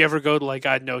if you ever go to like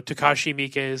I don't know Takashi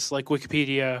Miike's like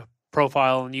Wikipedia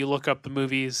profile and you look up the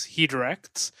movies he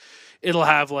directs, it'll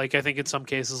have like I think in some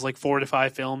cases like 4 to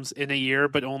 5 films in a year,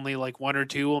 but only like 1 or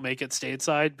 2 will make it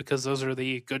stateside because those are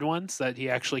the good ones that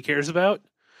he actually cares about.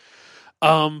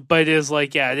 But it is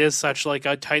like it is such like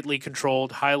a tightly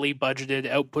controlled, highly budgeted,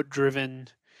 output driven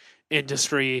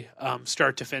industry,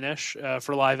 start to finish,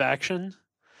 for live action.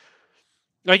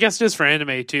 I guess it is for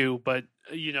anime too, but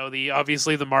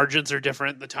obviously the margins are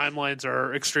different, the timelines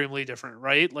are extremely different,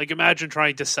 right? Like imagine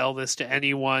trying to sell this to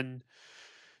anyone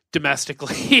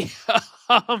domestically.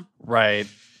 Right.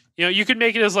 You could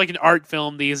make it as like an art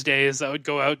film these days that would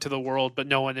go out to the world, but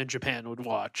no one in Japan would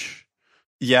watch.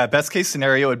 Yeah, best case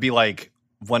scenario would be like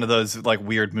one of those like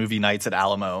weird movie nights at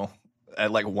Alamo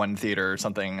at like one theater or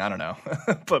something. I don't know,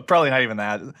 but probably not even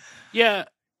that. Yeah,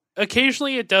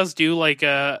 occasionally it does do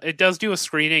a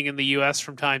screening in the US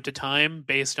from time to time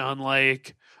based on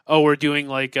like, oh, we're doing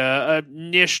like a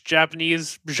niche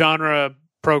Japanese genre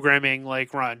programming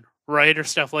like run, right, or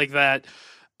stuff like that.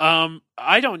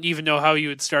 I don't even know how you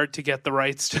would start to get the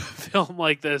rights to a film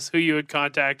like this, who you would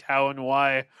contact, how and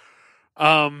why.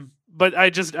 But I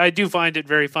do find it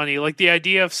very funny. Like the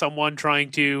idea of someone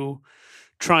trying to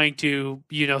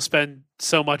spend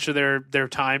so much of their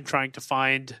time trying to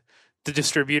find the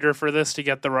distributor for this to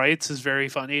get the rights is very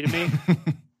funny to me.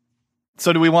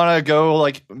 So do we want to go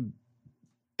like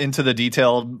into the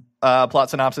detailed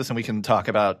plot synopsis and we can talk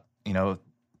about,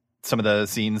 some of the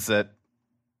scenes that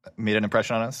made an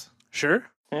impression on us? Sure.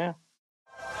 Yeah.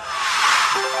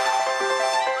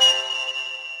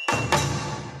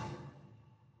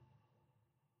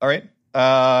 All right.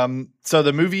 So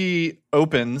the movie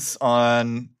opens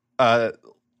on,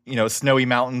 snowy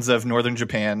mountains of northern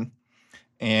Japan,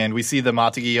 and we see the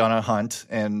Matagi on a hunt.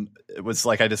 And it was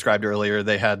like I described earlier,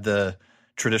 they had the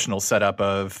traditional setup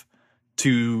of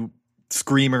 2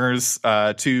 screamers,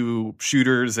 2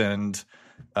 shooters, and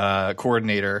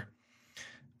coordinator.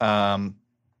 The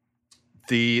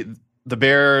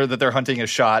bear that they're hunting is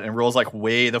shot and rolls like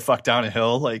way the fuck down a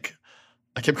hill. Like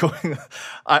I kept going.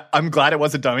 I'm glad it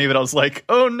wasn't dummy, but I was like,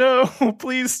 oh no,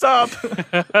 please stop.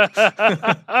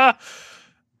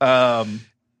 And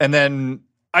then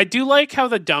I do like how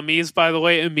the dummies, by the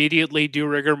way, immediately do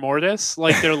rigor mortis.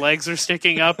 Like their legs are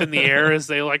sticking up in the air as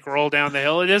they like roll down the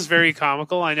hill. It is very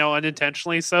comical. I know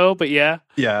unintentionally so, but yeah.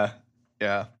 Yeah.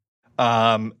 Yeah.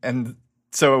 And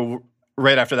so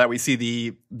right after that, we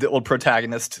see the old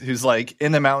protagonist who's like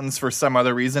in the mountains for some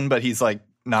other reason, but he's like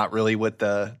not really with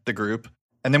the group.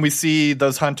 And then we see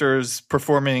those hunters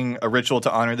performing a ritual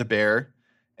to honor the bear.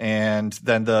 And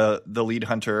then the lead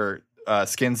hunter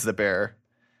skins the bear.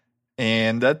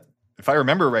 And that, if I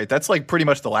remember right, that's like pretty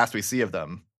much the last we see of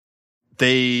them.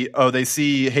 They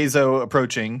see Heizo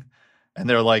approaching and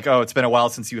they're like, oh, it's been a while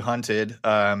since you hunted.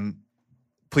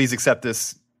 Please accept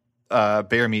this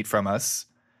bear meat from us.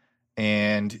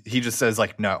 And he just says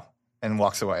like, no, and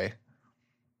walks away.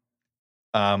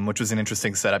 Which was an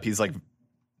interesting setup. He's like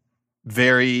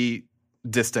very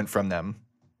distant from them,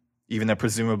 even though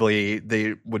presumably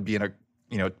they would be in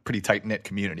a pretty tight knit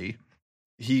community.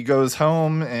 He goes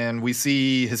home and we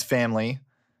see his family.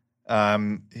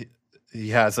 He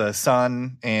has a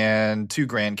son and 2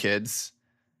 grandkids,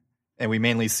 and we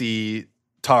mainly see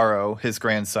Taro, his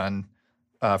grandson,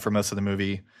 for most of the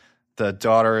movie. The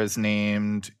daughter is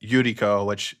named Yuriko,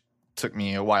 which took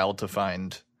me a while to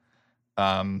find.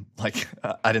 I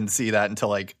didn't see that until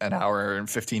like an hour and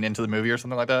 15 into the movie or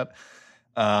something like that.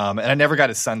 And I never got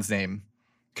his son's name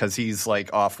because he's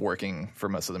like off working for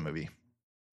most of the movie.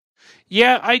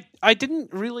 Yeah, I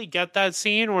didn't really get that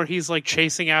scene where he's like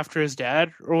chasing after his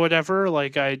dad or whatever.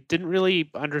 Like I didn't really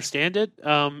understand it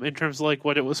in terms of like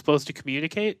what it was supposed to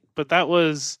communicate. But that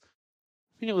was,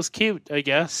 it was cute, I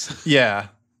guess. Yeah.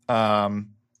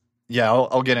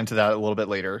 I'll get into that a little bit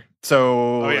later.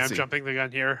 So I'm jumping the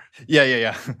gun here.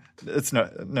 Yeah. It's no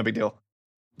big deal.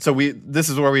 So this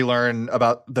is where we learn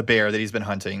about the bear that he's been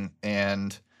hunting,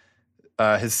 and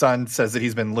His son says that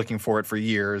he's been looking for it for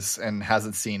years and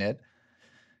hasn't seen it.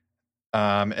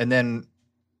 And then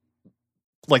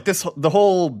like the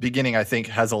whole beginning, I think,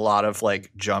 has a lot of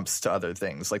like jumps to other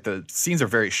things. Like the scenes are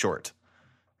very short.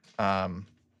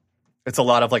 It's a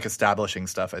lot of like establishing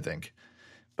stuff, I think.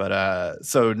 But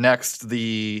so next,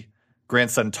 the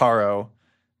grandson Taro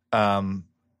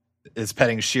is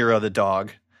petting Shiro the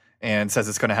dog and says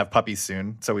it's going to have puppies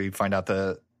soon. So we find out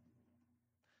that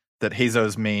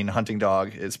Heizo's main hunting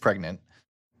dog is pregnant.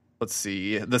 Let's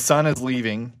see. The son is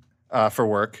leaving for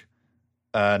work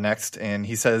next, and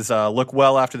he says, look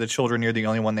well after the children. You're the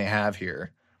only one they have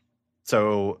here.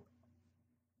 So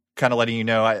kind of letting you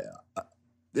know,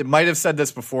 it might have said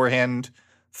this beforehand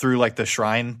through like the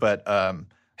shrine, but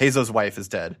Heizo's wife is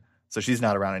dead, so she's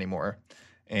not around anymore.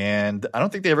 And I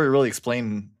don't think they ever really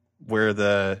explain where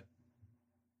the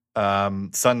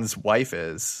son's wife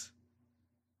is.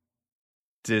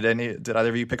 Did either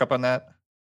of you pick up on that?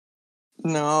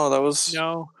 No, that was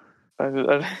No.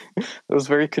 it was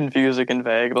very confusing and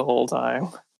vague the whole time.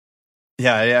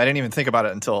 Yeah, I didn't even think about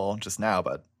it until just now,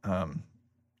 but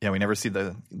yeah, we never see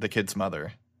the kid's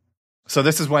mother. So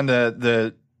this is when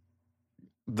the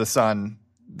son,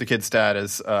 the kid's dad,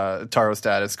 is Taro's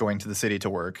dad, is going to the city to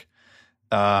work.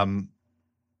 The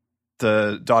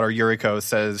daughter Yuriko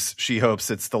says she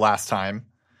hopes it's the last time,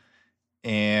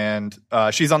 and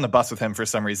she's on the bus with him for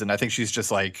some reason. I think she's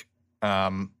just like,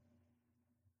 kind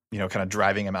of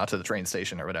driving him out to the train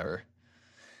station or whatever.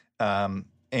 And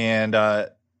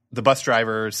the bus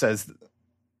driver says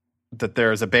that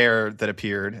there's a bear that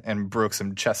appeared and broke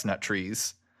some chestnut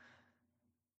trees.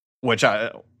 Which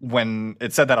when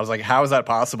it said that, I was like, how is that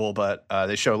possible? But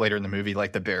they show later in the movie,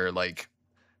 like the bear, like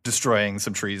destroying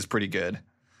some trees pretty good.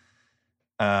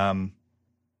 And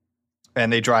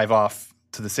they drive off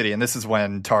to the city. And this is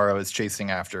when Taro is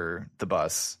chasing after the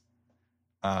bus.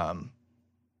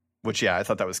 Which, yeah, I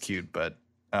thought that was cute. But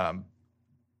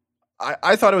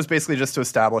I thought it was basically just to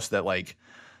establish that, like,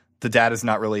 the dad is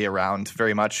not really around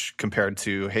very much compared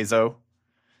to Heizo.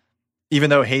 Even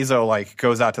though Heizo like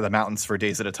goes out to the mountains for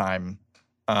days at a time,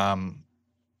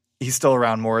 he's still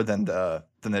around more than the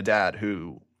dad,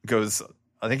 who goes,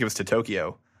 I think it was to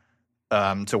Tokyo,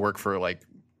 to work for like,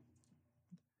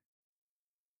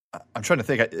 I'm trying to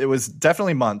think. It was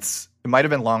definitely months. It might have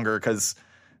been longer because,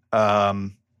 if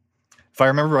I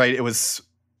remember right, it was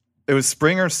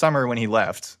spring or summer when he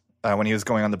left, when he was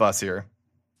going on the bus here.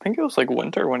 I think it was like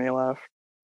winter when he left.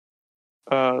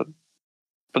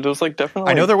 But it was like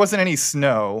definitely. I know there wasn't any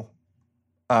snow,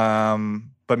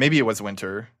 but maybe it was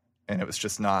winter and it was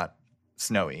just not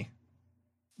snowy.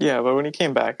 Yeah, but when he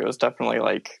came back, it was definitely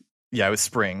like. Yeah, it was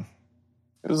spring.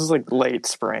 It was like late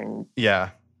spring.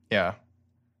 Yeah.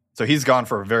 So he's gone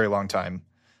for a very long time.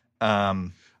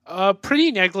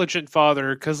 Pretty negligent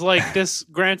father, because like this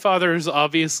grandfather is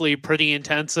obviously pretty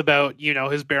intense about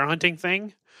his bear hunting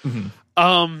thing.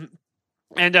 Mm-hmm.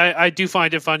 And I do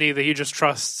find it funny that he just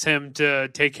trusts him to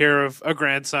take care of a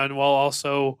grandson while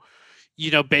also,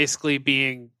 basically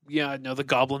being, the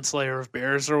goblin slayer of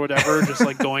bears or whatever, just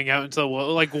like going out into the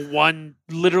world, like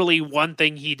literally one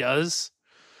thing he does.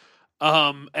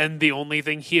 And the only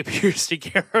thing he appears to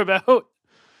care about.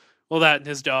 Well, that and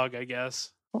his dog, I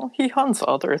guess. Well, he hunts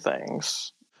other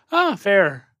things. Ah,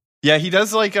 fair. Yeah, he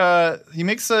does like, he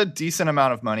makes a decent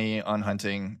amount of money on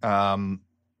hunting.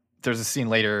 There's a scene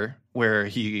later where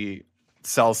he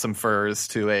sells some furs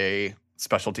to a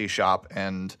specialty shop,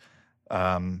 and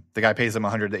the guy pays him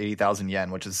 180,000 yen,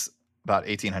 which is about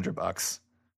 $1,800,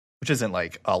 which isn't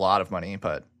like a lot of money,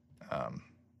 but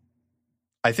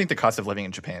I think the cost of living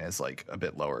in Japan is like a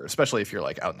bit lower, especially if you're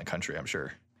like out in the country, I'm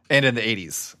sure, and in the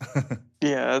 80s.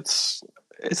 Yeah,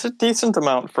 it's a decent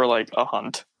amount for like a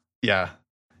hunt. Yeah,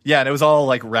 and it was all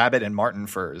like rabbit and marten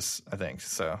furs, I think.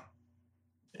 So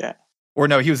yeah. Or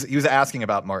no, he was asking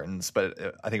about martens, but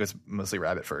I think it was mostly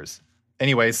rabbit furs.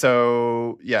 Anyway,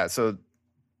 so the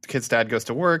kid's dad goes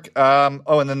to work. And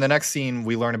then the next scene,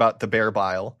 we learn about the bear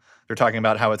bile. They're talking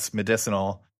about how it's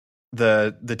medicinal.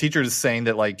 The teacher is saying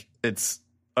that like it's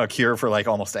a cure for like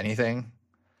almost anything,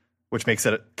 which makes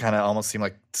it kind of almost seem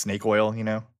like snake oil,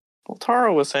 Well,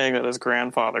 Taro was saying that his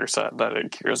grandfather said that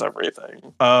it cures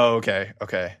everything. Oh, okay.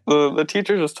 The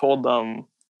teacher just told them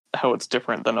how it's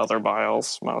different than other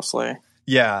biles, mostly.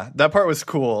 Yeah, that part was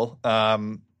cool.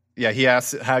 He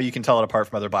asks how you can tell it apart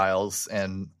from other biles,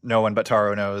 and no one but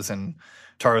Taro knows. And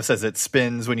Taro says it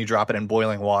spins when you drop it in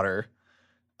boiling water.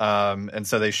 And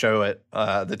so they show it,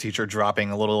 the teacher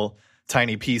dropping a little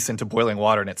tiny piece into boiling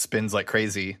water, and it spins like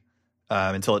crazy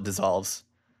until it dissolves.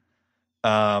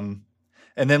 And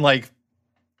then like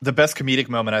the best comedic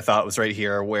moment I thought was right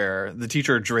here, where the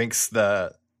teacher drinks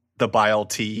the the bile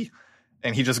tea,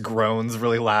 and he just groans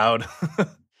really loud.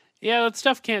 Yeah, that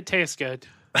stuff can't taste good.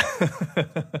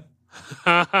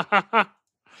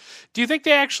 Do you think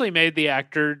they actually made the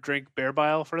actor drink bear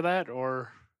bile for that,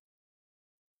 or?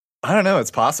 I don't know.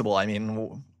 It's possible. I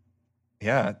mean,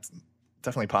 yeah, it's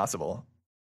definitely possible.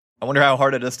 I wonder how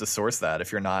hard it is to source that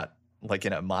if you're not like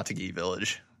in a Matagi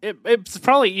village. It's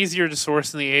probably easier to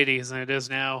source in the 80s than it is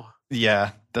now.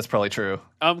 Yeah, that's probably true.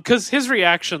 Because his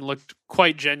reaction looked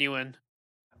quite genuine.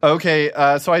 Okay,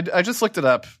 so I just looked it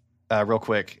up real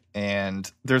quick,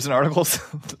 and there's an article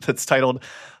that's titled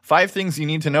 5 Things You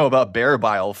Need to Know About Bear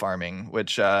Bile Farming,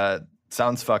 which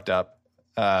sounds fucked up.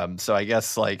 So I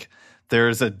guess like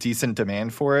there's a decent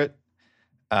demand for it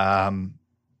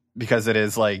because it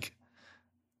is like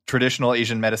traditional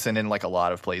Asian medicine in like a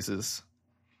lot of places.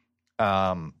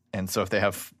 And so if they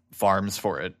have farms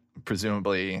for it,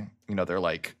 presumably, they're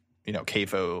like,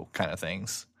 CAFO kind of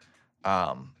things.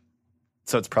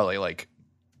 So it's probably like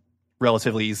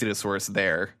relatively easy to source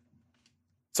there.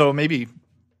 So maybe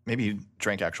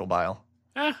drank actual bile.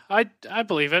 I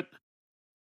believe it.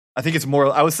 I think it's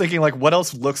more, I was thinking like, what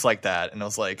else looks like that? And I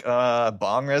was like,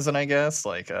 bong resin, I guess.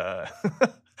 Like,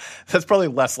 that's probably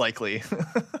less likely.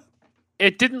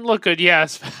 It didn't look good.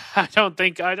 Yes, I don't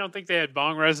think they had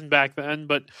bong resin back then,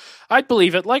 but I'd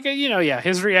believe it. Like,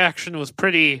 his reaction was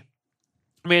pretty.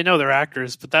 I mean, I know they're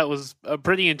actors, but that was a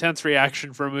pretty intense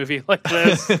reaction for a movie like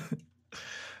this.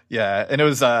 Yeah, and it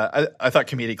was. I thought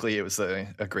comedically it was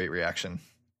a great reaction.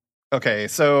 Okay,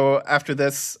 so after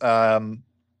this,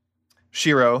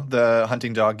 Shiro, the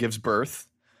hunting dog, gives birth,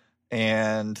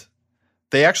 and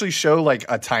they actually show like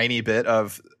a tiny bit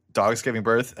of dogs giving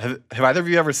birth. Have either of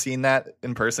you ever seen that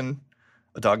in person?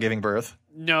 A dog giving birth?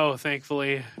 No,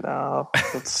 thankfully. No,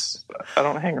 I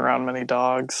don't hang around many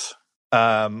dogs.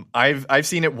 I've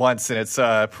seen it once, and it's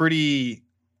pretty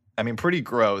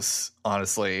gross,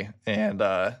 honestly. And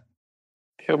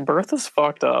birth is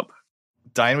fucked up.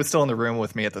 Diane was still in the room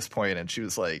with me at this point, and she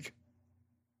was like,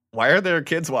 "Why are there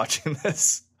kids watching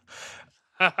this?"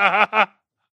 But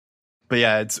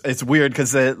yeah, it's weird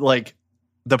because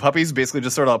the puppies basically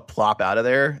just sort of plop out of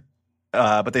there,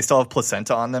 but they still have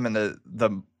placenta on them, and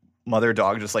the mother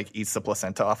dog just like eats the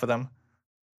placenta off of them.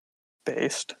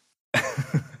 Based.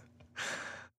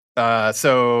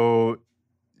 So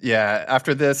yeah,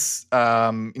 after this,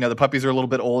 the puppies are a little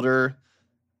bit older.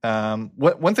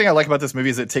 One thing I like about this movie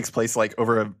is it takes place like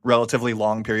over a relatively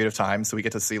long period of time, so we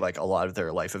get to see like a lot of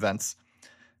their life events.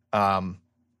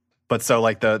 But so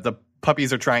like the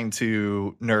puppies are trying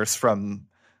to nurse from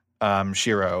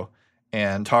Shiro,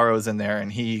 and Taro's in there,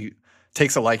 and he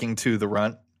takes a liking to the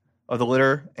runt of the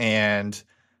litter and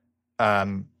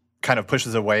kind of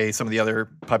pushes away some of the other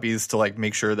puppies to like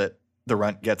make sure that the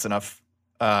runt gets enough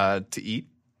to eat.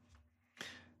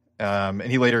 And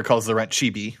he later calls the runt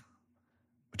Chibi,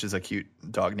 which is a cute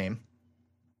dog name.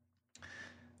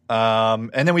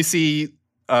 And then we see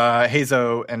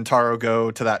Heizo and Taro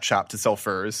go to that shop to sell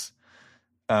furs.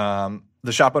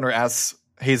 The shop owner asks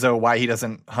Heizo why he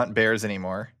doesn't hunt bears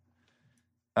anymore.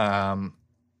 And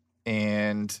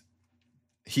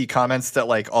he comments that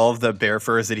like all of the bear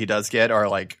furs that he does get are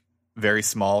like very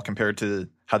small compared to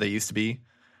how they used to be.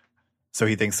 So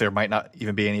he thinks there might not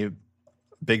even be any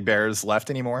big bears left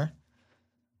anymore,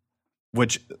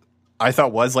 which I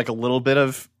thought was like a little bit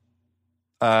of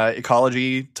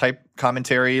ecology type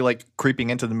commentary, like creeping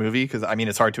into the movie. Cause I mean,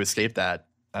 it's hard to escape that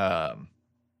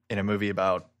in a movie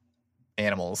about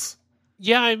animals.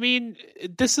 Yeah, I mean,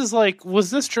 this is like,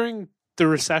 was this during the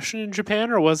recession in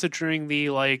Japan, or was it during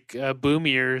the like boom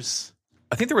years?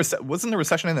 I think wasn't the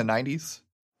recession in the 90s?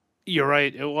 You're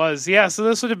right, it was. Yeah, so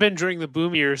this would have been during the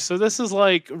boom years. So this is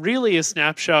like really a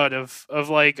snapshot of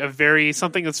like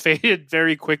something that's faded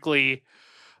very quickly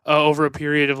over a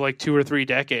period of like 2 or 3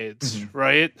 decades,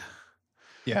 right?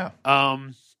 Yeah.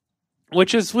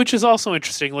 Which is also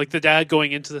interesting, like the dad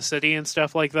going into the city and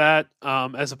stuff like that,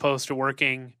 as opposed to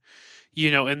working,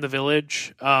 in the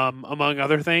village, among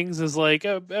other things, is like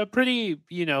a pretty,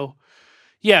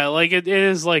 yeah, like it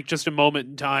is like just a moment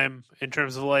in time in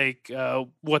terms of like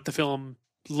what the film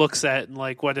looks at and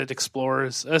like what it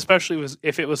explores, especially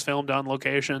if it was filmed on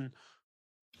location.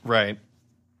 Right.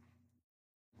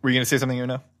 Were you going to say something,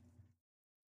 Una?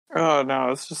 Oh,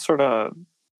 no, it's just sort of,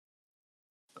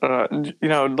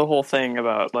 the whole thing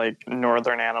about like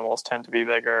northern animals tend to be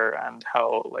bigger, and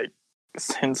how like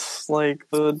since like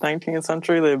the 19th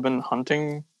century they've been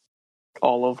hunting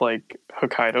all of like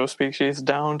Hokkaido species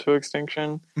down to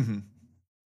extinction.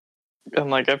 And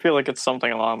like I feel like it's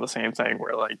something along the same thing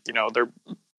where like they're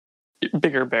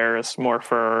bigger bear is more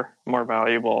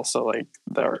valuable. So like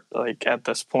they're like at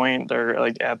this point they're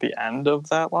like at the end of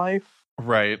that life.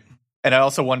 Right. And I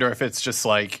also wonder if it's just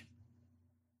like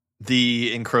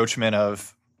the encroachment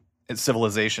of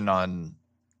civilization on,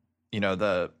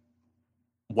 the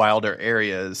wilder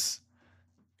areas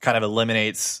kind of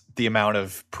eliminates the amount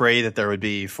of prey that there would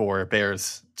be for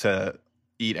bears to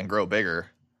eat and grow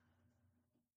bigger.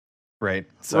 Right.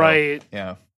 So, right.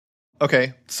 Yeah.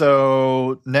 Okay.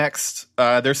 So next,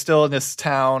 they're still in this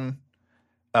town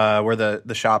where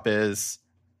the shop is.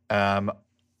 I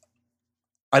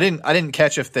didn't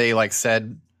catch if they like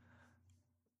said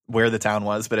where the town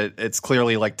was, but it's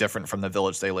clearly like different from the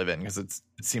village they live in because it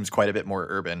seems quite a bit more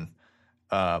urban.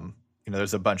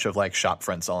 There's a bunch of like shop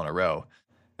fronts all in a row,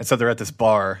 and so they're at this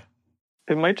bar.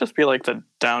 It might just be like the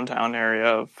downtown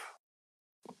area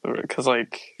because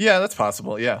like yeah, that's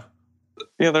possible. Yeah,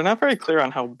 they're not very clear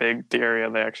on how big the area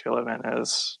they actually live in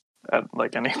is at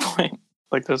like any point.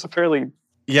 Like there's a fairly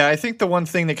I think the one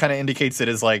thing that kind of indicates it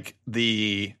is like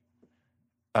the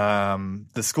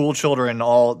school children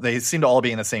they seem to all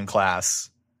be in the same class.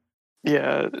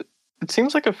 Yeah, it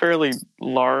seems like a fairly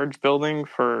large building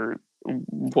for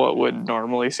what would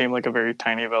normally seem like a very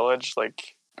tiny village.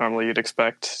 Like normally you'd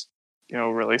expect,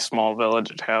 really small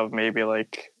village to have maybe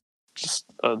like just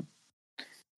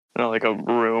like a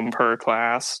room per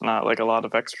class, not like a lot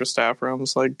of extra staff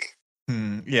rooms like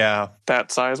that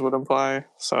size would imply.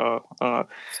 So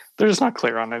they're just not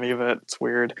clear on any of it. It's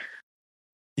weird.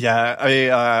 Yeah,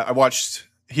 I watched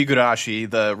Higurashi,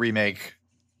 the remake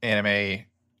anime,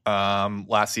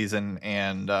 last season,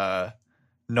 and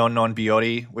Non Non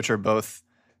Biyori, which are both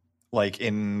like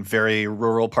in very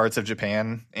rural parts of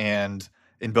Japan, and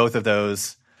in both of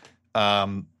those,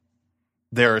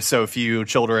 there are so few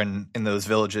children in those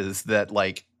villages that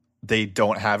like they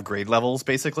don't have grade levels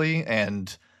basically,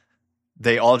 and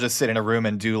they all just sit in a room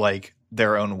and do like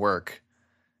their own work.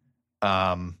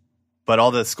 But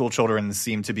all the school children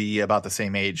seem to be about the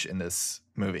same age in this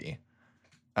movie.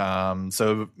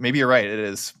 So maybe you're right. It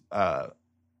is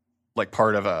like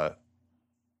part of a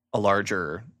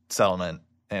larger settlement,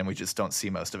 and we just don't see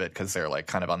most of it because they're like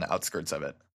kind of on the outskirts of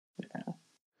it. Yeah,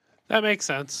 that makes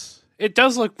sense. It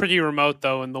does look pretty remote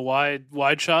though in the wide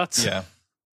shots.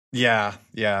 Yeah.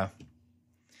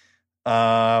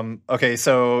 Okay,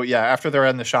 so after they're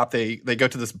in the shop, they go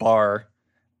to this bar.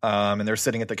 And they're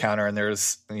sitting at the counter, and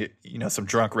there's some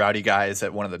drunk rowdy guys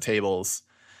at one of the tables,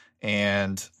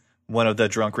 and one of the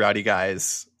drunk rowdy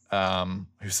guys,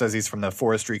 who says he's from the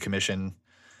Forestry Commission,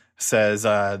 says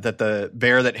that the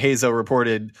bear that Heizo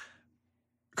reported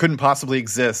couldn't possibly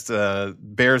exist.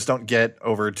 Bears don't get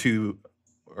over 2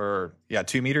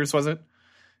 meters, was it?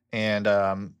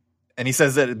 And he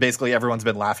says that basically everyone's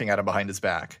been laughing at him behind his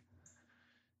back.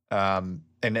 And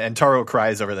Taro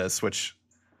cries over this, which.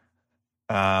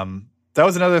 That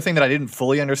was another thing that I didn't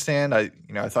fully understand. I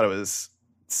thought it was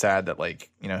sad that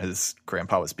his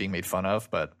grandpa was being made fun of,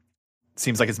 but it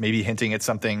seems like it's maybe hinting at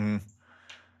something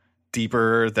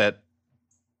deeper that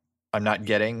I'm not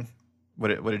getting. What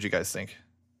did you guys think?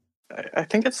 I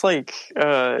think it's like,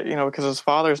 because his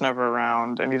father's never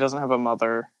around and he doesn't have a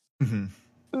mother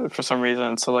for some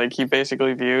reason. So like he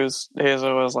basically views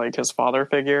Heizo as like his father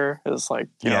figure, is like,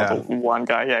 the one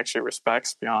guy he actually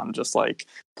respects beyond just like,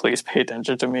 please pay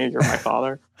attention to me. You're my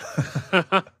father.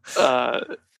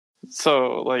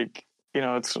 So like,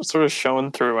 it's sort of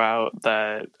shown throughout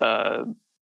that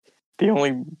the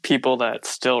only people that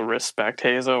still respect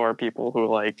Heizo are people who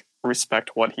like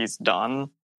respect what he's done.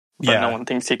 But no one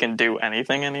thinks he can do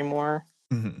anything anymore.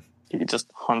 Mm-hmm. He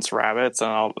just hunts rabbits,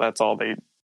 and that's all they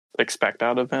expect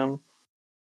out of him.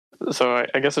 So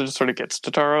I guess it just sort of gets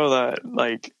to Taro that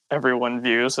like everyone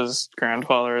views his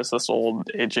grandfather as this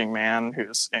old aging man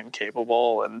who's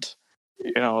incapable, and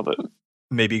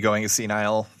maybe going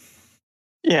senile.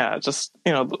 Yeah, just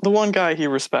the one guy he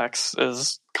respects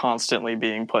is constantly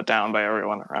being put down by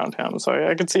everyone around him. So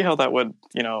I could see how that would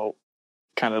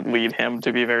kind of lead him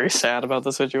to be very sad about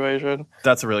the situation.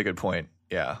 That's a really good point.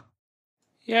 Yeah.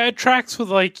 Yeah, it tracks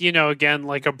with again,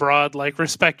 like a broad, like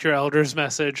respect your elders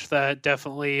message that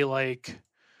definitely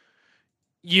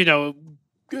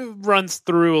runs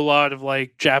through a lot of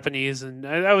like Japanese and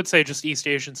I would say just East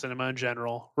Asian cinema in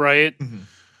general. Right. Mm-hmm.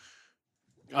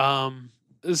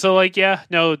 So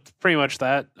it's pretty much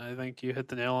that. I think you hit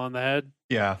the nail on the head.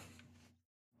 Yeah.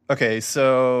 Okay.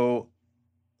 So,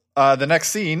 the next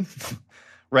scene,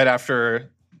 right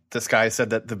after this guy said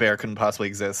that the bear couldn't possibly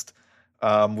exist,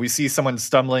 we see someone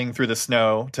stumbling through the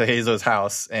snow to Heizo's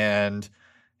house, and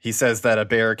he says that a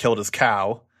bear killed his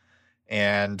cow,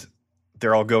 and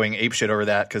they're all going apeshit over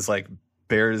that because like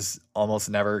bears almost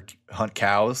never hunt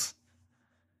cows.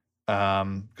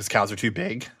 because cows are too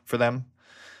big for them.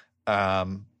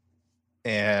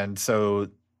 And so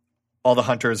all the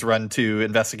hunters run to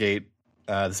investigate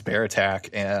this bear attack,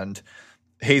 and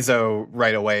Hazo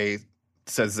right away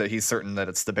says that he's certain that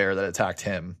it's the bear that attacked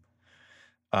him,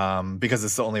 because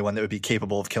it's the only one that would be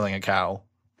capable of killing a cow.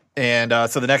 And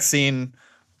so the next scene,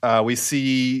 we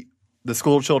see the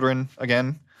school children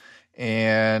again,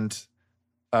 and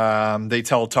they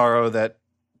tell Taro that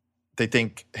they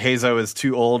think Hazo is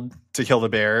too old to kill the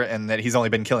bear and that he's only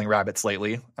been killing rabbits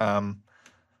lately,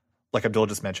 like Abdul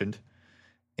just mentioned.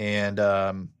 And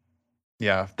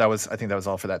yeah, I think that was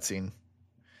all for that scene.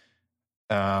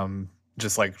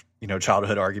 Just like,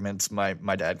 childhood arguments,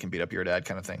 my dad can beat up your dad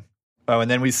kind of thing. Oh, and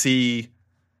then we see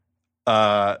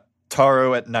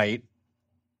Taro at night.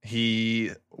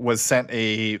 He was sent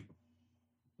the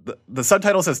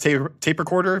subtitle says tape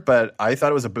recorder, but I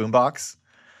thought it was a boombox.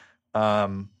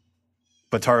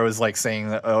 But Taro is like saying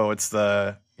that, oh, it's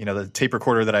the tape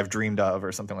recorder that I've dreamed of,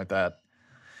 or something like that.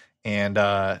 And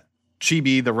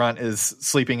Chibi, the runt, is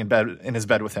sleeping in his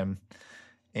bed with him.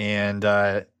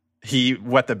 And he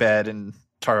wet the bed, and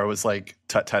Taro was like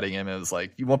tut-tutting him. It was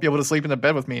like, you won't be able to sleep in the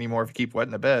bed with me anymore if you keep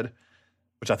wetting the bed,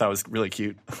 which I thought was really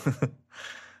cute.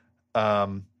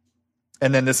 And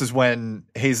then this is when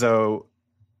Hazo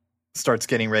starts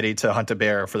getting ready to hunt a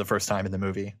bear for the first time in the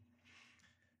movie.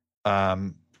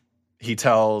 He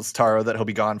tells Taro that he'll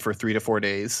be gone for 3 to 4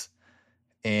 days.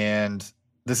 And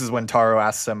this is when Taro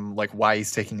asks him like why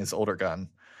he's taking his older gun.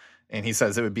 And he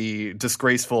says it would be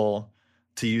disgraceful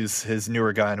to use his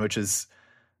newer gun, which is,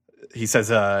 he says,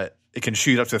 it can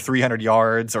shoot up to 300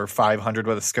 yards or 500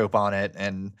 with a scope on it.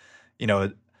 And,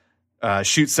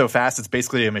 shoots so fast, it's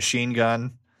basically a machine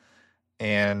gun.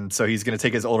 And so he's going to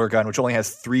take his older gun, which only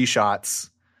has 3 shots,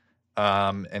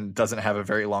 and doesn't have a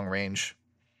very long range.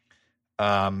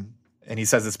 And he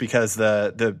says it's because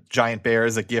the giant bear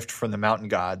is a gift from the mountain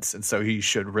gods, and so he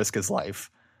should risk his life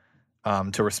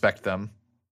to respect them.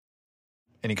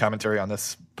 Any commentary on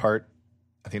this part?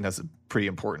 I think that's a pretty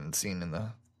important scene in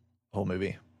the whole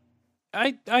movie.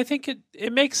 I think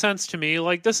it makes sense to me.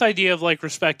 Like this idea of like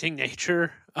respecting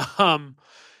nature,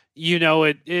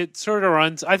 it sort of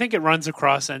runs. I think it runs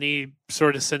across any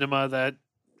sort of cinema that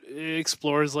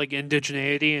explores like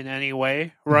indigeneity in any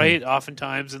way, right? Mm-hmm.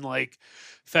 Oftentimes in like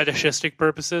fetishistic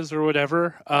purposes or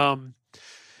whatever.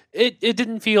 It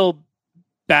didn't feel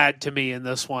bad to me in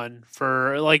this one,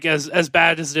 for like as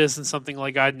bad as it is in something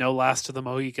like I'd know Last of the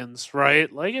Mohicans, right?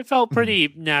 Like it felt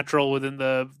pretty natural within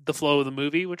the flow of the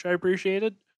movie, which I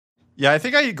appreciated. Yeah, I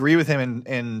think I agree with him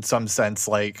in some sense,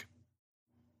 like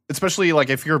especially like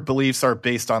if your beliefs are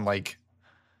based on like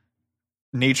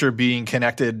nature being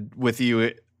connected with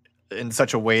you in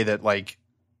such a way that like,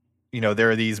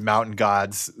 there are these mountain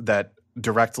gods that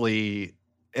directly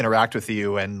interact with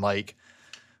you and like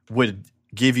would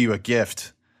give you a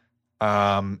gift.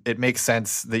 It makes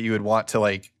sense that you would want to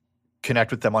like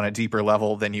connect with them on a deeper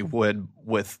level than you would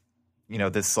with,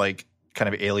 this like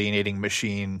kind of alienating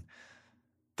machine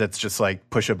that's just like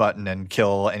push a button and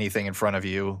kill anything in front of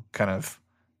you kind of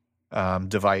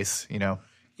device,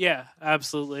 Yeah,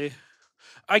 absolutely.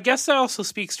 I guess that also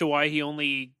speaks to why he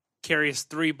only carries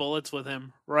 3 bullets with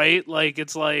him, right? Like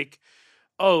it's like,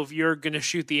 oh, if you're going to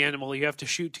shoot the animal, you have to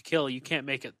shoot to kill. You can't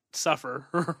make it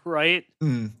suffer, right?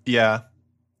 Yeah.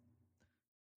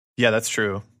 Yeah, that's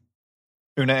true.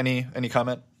 Una, any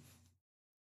comment?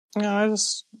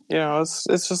 It's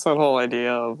just that whole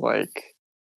idea of like,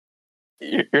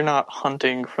 you're not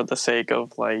hunting for the sake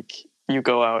of like, you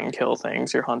go out and kill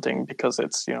things. You're hunting because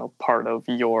it's, part of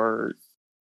your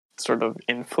sort of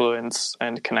influence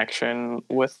and connection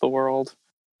with the world.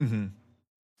 Mm-hmm.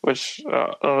 Which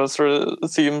sort of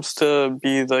seems to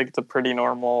be like the pretty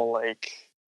normal, like,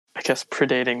 I guess,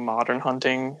 predating modern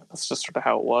hunting. That's just sort of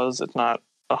how it was. It's not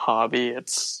a hobby,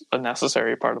 it's a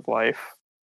necessary part of life.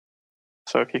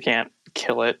 So if you can't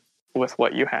kill it with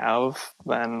what you have,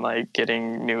 then like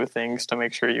getting new things to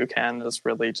make sure you can is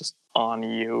really just on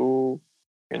you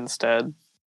instead.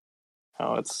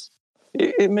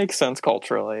 It makes sense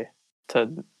culturally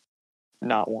to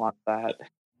not want that.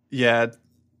 Yeah.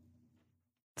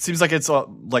 Seems like it's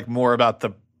like more about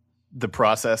the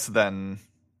process than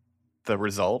the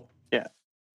result. Yeah.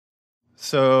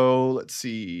 So let's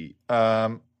see.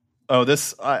 I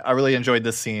really enjoyed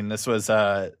this scene. This was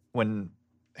when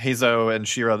Hazo and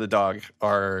Shiro the dog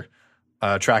are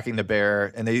tracking the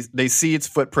bear, and they see its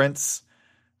footprints,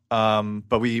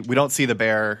 but we don't see the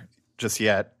bear just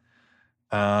yet.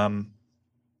 And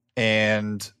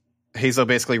Hazo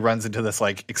basically runs into this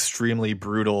like extremely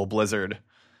brutal blizzard.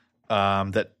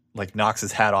 That like knocks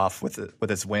his hat off with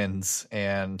its winds,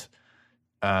 and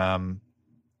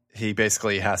he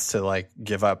basically has to like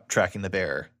give up tracking the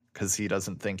bear because he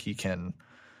doesn't think he can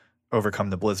overcome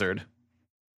the blizzard.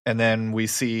 And then we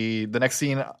see the next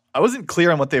scene. I wasn't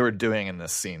clear on what they were doing in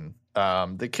this scene.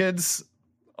 The kids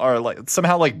are like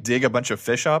somehow like dig a bunch of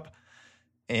fish up,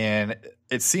 and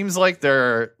it seems like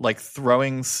they're like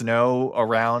throwing snow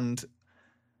around,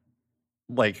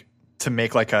 like to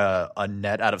make like a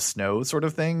net out of snow sort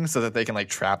of thing, so that they can like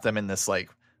trap them in this like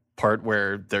part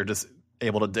where they're just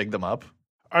able to dig them up.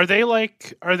 Are they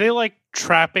like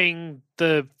trapping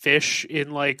the fish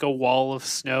in like a wall of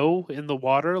snow in the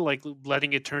water, like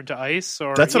letting it turn to ice?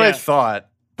 Or that's what I thought.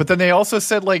 But then they also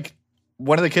said like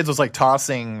one of the kids was like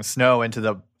tossing snow into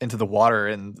the water,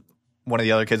 and one of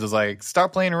the other kids was like,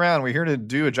 "Stop playing around. We're here to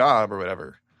do a job," or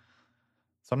whatever.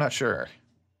 So I'm not sure.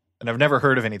 And I've never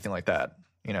heard of anything like that,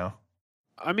 you know.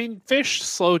 I mean, fish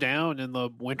slow down in the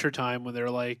wintertime when they're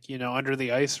like, you know, under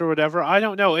the ice or whatever. I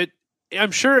don't know.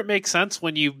 I'm sure it makes sense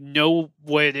when you know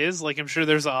what it is. Like, I'm sure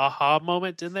there's an aha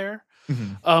moment in there.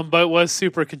 Mm-hmm. But it was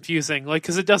super confusing, like,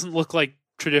 because it doesn't look like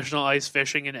traditional ice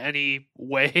fishing in any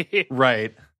way.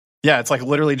 Right. Yeah, it's like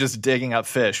literally just digging up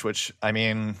fish, which, I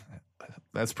mean,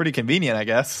 that's pretty convenient, I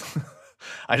guess.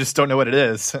 I just don't know what it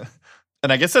is.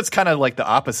 And I guess that's kind of like the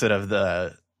opposite of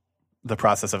the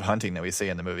process of hunting that we see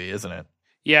in the movie, isn't it?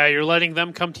 Yeah, you're letting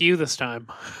them come to you this time.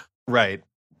 Right.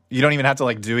 You don't even have to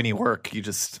like do any work. You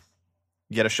just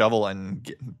get a shovel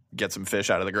and get some fish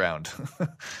out of the ground.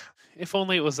 If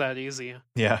only it was that easy.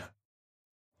 Yeah.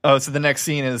 Oh, so the next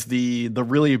scene is the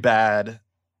really bad,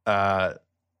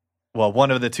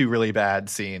 one of the two really bad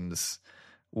scenes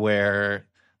where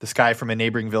this guy from a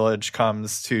neighboring village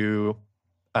comes to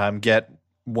get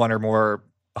one or more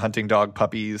hunting dog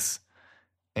puppies,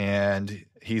 and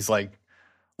he's like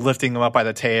lifting them up by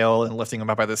the tail and lifting them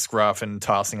up by the scruff and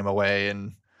tossing them away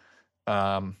and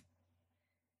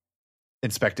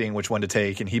inspecting which one to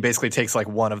take. And he basically takes like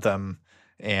one of them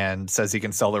and says he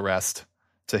can sell the rest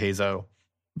to Heizo.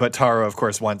 But Taro, of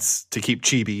course, wants to keep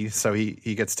Chibi, so he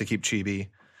gets to keep Chibi,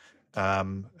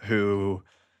 who,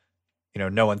 you know,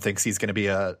 no one thinks he's going to be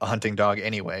a hunting dog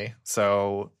anyway,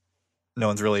 so no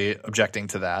one's really objecting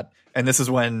to that. And this is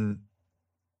when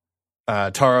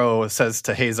Taro says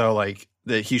to Heizo, like,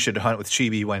 that he should hunt with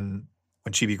Chibi when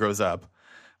Chibi grows up.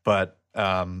 But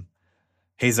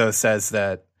Heizo says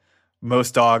that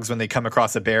most dogs, when they come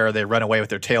across a bear, they run away with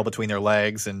their tail between their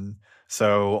legs, and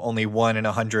so only 1 in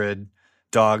 100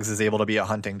 dogs is able to be a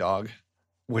hunting dog,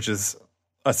 which is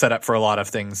a setup for a lot of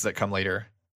things that come later.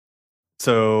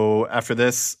 So after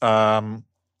this,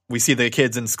 we see the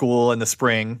kids in school in the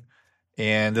spring,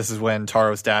 and this is when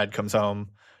Taro's dad comes home.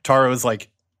 Taro's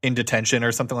like in detention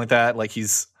or something like that, like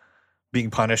he's being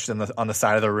punished on the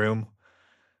side of the room,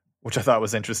 which I thought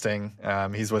was interesting.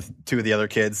 He's with 2 of the other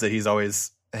kids that he's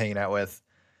always hanging out with,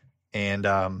 and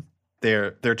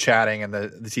they're chatting, and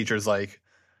the teacher's like,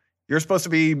 "You're supposed to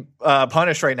be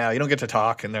punished right now. You don't get to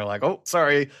talk." And they're like, "Oh,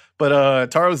 sorry, but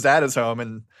Taro's dad is home."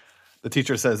 And the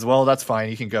teacher says, "Well, that's fine.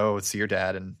 You can go see your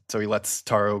dad." And so he lets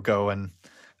Taro go and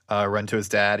run to his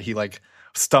dad. He like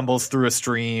stumbles through a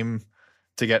stream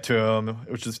to get to him,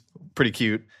 which is pretty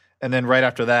cute. And then right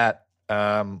after that,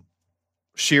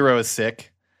 Shiro is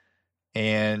sick,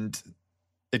 and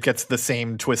it gets the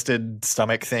same twisted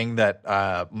stomach thing that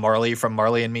Marley from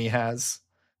Marley and Me has.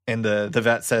 And the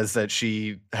vet says that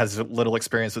she has little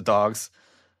experience with dogs.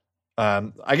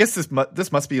 I guess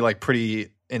this must be like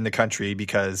pretty in the country,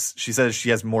 because she says she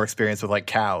has more experience with like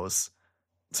cows.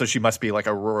 So she must be like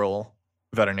a rural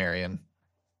veterinarian.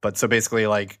 But so basically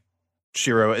like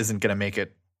Shiro isn't going to make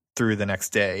it through the next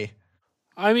day.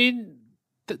 I mean,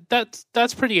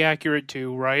 that's pretty accurate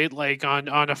too, right? Like on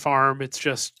a farm, it's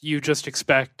just, you just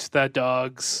expect that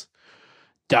dogs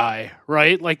die,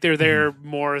 right? Like they're there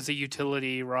more as a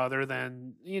utility rather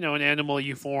than, you know, an animal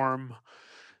you form,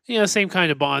 you know, same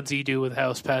kind of bonds you do with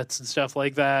house pets and stuff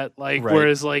like that. Like, right.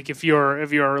 Whereas like if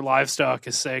your livestock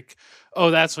is sick,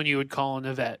 oh, that's when you would call in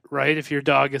a vet, right? If your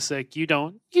dog is sick, you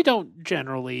don't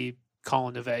generally call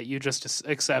in a vet. You just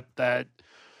accept that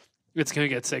it's going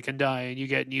to get sick and die, and you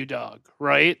get a new dog,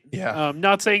 right? Yeah.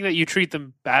 Not saying that you treat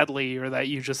them badly or that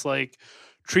you just like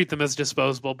treat them as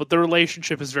disposable, but the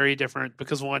relationship is very different,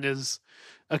 because one is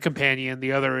a companion,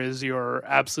 the other is your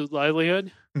absolute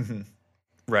livelihood. Mm-hmm.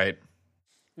 Right.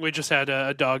 We just had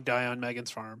a dog die on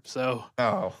Megan's farm, so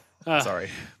sorry.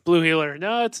 Blue Heeler.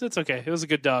 No, it's okay. It was a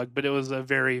good dog, but it was a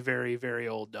very, very, very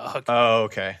old dog. Oh,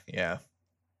 okay. Yeah.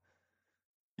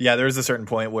 Yeah, there's a certain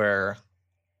point where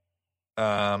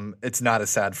it's not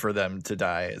as sad for them to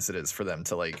die as it is for them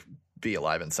to like be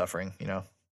alive and suffering, you know?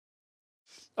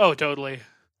 Oh, totally.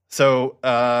 So, so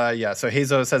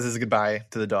Heizo says his goodbye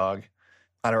to the dog,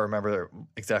 I don't remember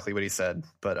exactly what he said,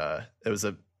 but it was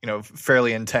a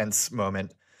fairly intense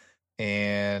moment.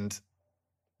 And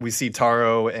we see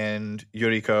Taro and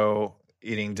Yuriko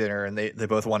eating dinner, and they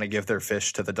both want to give their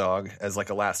fish to the dog as like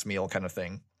a last meal kind of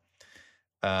thing.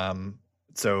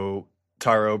 So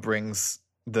Taro brings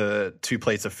the 2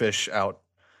 plates of fish out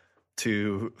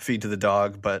to feed to the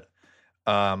dog, but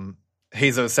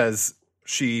Heizo says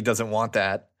she doesn't want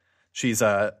that. She's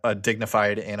a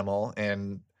dignified animal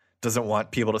and doesn't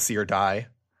want people to see her die.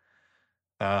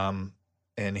 And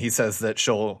he says that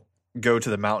she'll go to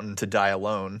the mountain to die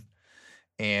alone.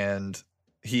 And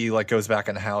he like goes back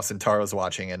in the house, and Taro's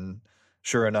watching, and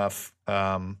sure enough,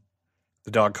 the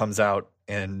dog comes out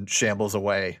and shambles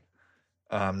away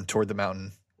toward the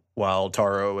mountain while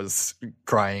Taro was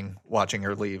crying, watching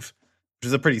her leave, which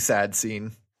is a pretty sad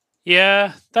scene.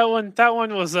 Yeah, that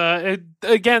one was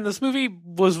again, this movie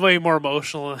was way more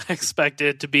emotional than I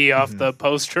expected to be off the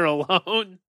poster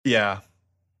alone. Yeah.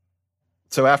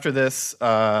 So after this,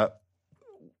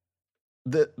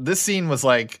 this scene was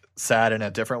like sad in a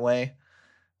different way.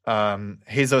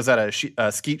 Heizo's at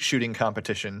a skeet shooting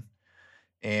competition,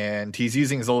 and he's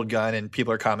using his old gun, and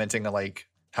people are commenting on like,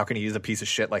 how can he use a piece of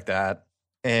shit like that?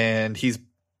 And he's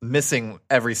missing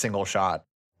every single shot.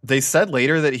 They said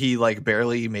later that he like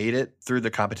barely made it through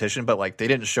the competition, but like they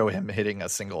didn't show him hitting a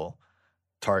single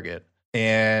target.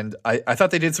 And I thought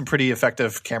they did some pretty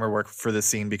effective camera work for this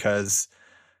scene, because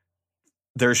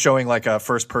they're showing like a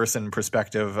first person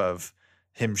perspective of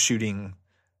him shooting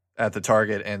at the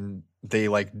target, and they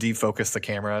like defocus the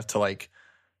camera to like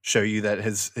show you that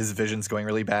his vision's going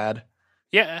really bad.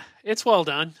 Yeah, it's well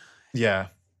done. Yeah.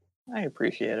 I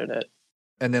appreciated it.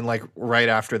 And then like right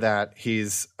after that,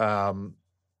 he's trying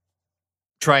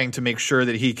to make sure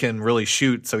that he can really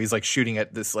shoot. So he's like shooting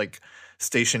at this like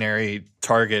stationary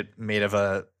target made of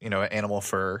a, animal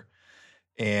fur,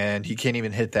 and he can't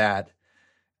even hit that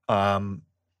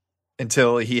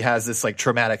until he has this like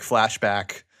traumatic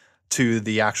flashback to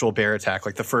the actual bear attack.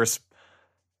 Like the first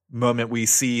moment we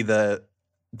see the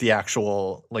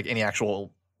actual, like any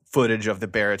actual footage of the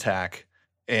bear attack,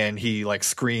 and he like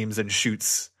screams and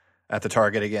shoots at the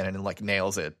target again and like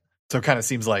nails it. So it kind of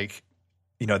seems like,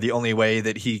 the only way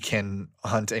that he can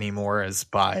hunt anymore is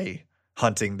by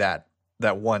hunting that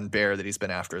one bear that he's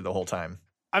been after the whole time.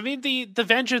 I mean, the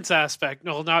vengeance aspect,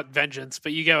 well, not vengeance,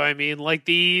 but you get what I mean? Like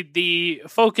the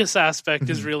focus aspect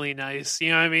is really nice.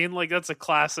 You know what I mean? Like that's a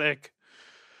classic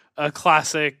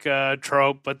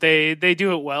trope, but they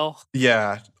do it well.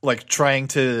 Yeah. Like trying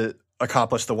to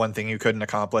accomplish the one thing you couldn't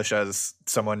accomplish as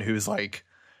someone who's like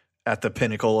at the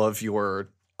pinnacle of your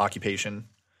occupation.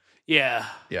 Yeah.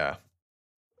 Yeah.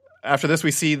 After this, we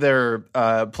see they're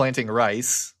planting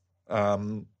rice.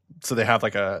 So they have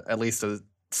like at least a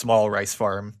small rice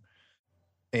farm,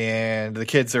 and the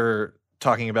kids are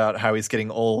talking about how he's getting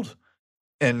old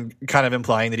and kind of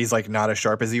implying that he's like not as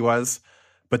sharp as he was.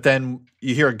 But then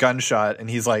you hear a gunshot, and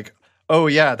he's like, oh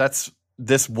yeah, that's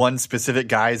this one specific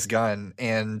guy's gun.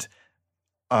 And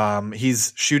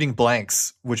he's shooting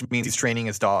blanks, which means he's training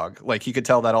his dog. Like he could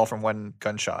tell that all from one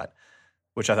gunshot,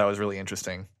 which I thought was really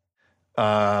interesting.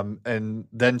 And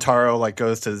then Taro like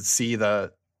goes to see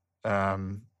the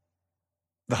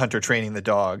hunter training the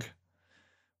dog,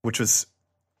 which was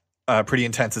pretty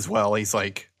intense as well. He's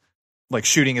like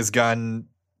shooting his gun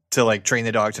to like train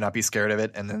the dog to not be scared of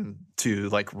it, and then to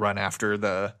like run after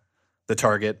the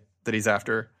target that he's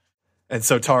after. And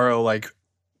so Taro, like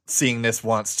seeing this,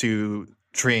 wants to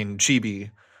train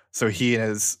Chibi. So he and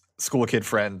his school kid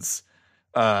friends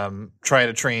try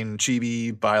to train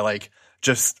Chibi by like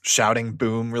just shouting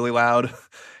boom really loud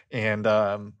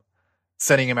and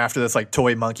sending him after this like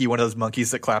toy monkey, one of those monkeys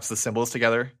that claps the cymbals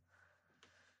together.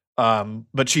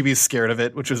 But Chibi's scared of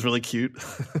it, which was really cute.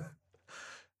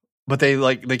 But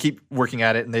they keep working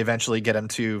at it, and they eventually get him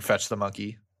to fetch the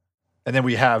monkey. And then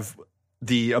we have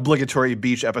the obligatory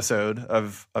beach episode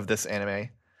of this anime,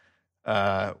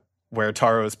 where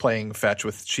Taro is playing fetch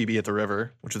with Chibi at the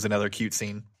river, which is another cute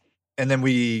scene. And then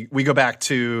we go back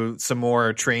to some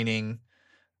more training,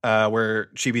 where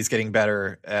Chibi's getting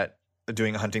better at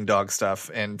doing hunting dog stuff.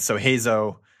 And so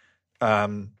Heizo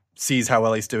sees how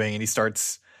well he's doing, and he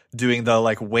starts doing the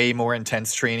like way more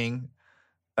intense training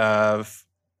of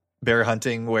bear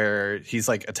hunting, where he's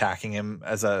like attacking him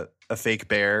as a fake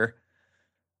bear,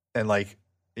 and like,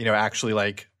 actually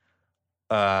like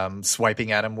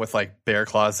swiping at him with like bear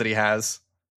claws that he has.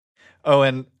 Oh,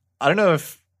 and I don't know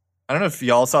if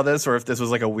y'all saw this, or if this was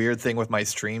like a weird thing with my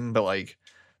stream, but like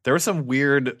there were some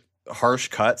weird harsh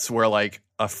cuts where like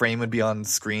a frame would be on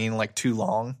screen like too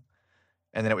long,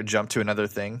 and then it would jump to another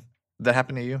thing. Did that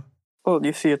happen to you? Well,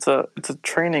 you see, it's a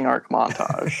training arc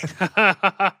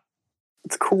montage.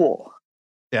 It's cool.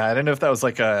 Yeah, I don't know if that was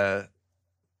like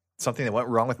something that went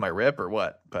wrong with my rip or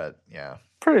what, but yeah.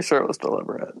 Pretty sure it was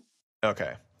deliberate.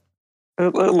 Okay.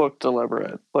 It looked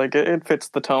deliberate. Like it fits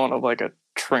the tone of like a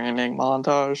training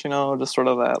montage, just sort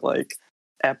of that like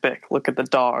epic. Look at the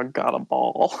dog, got a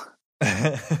ball,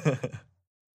 and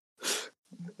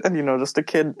just a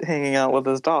kid hanging out with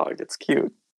his dog. It's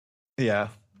cute. Yeah.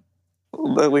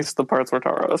 At least the parts where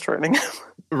Taro was training him.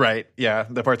 Right. Yeah.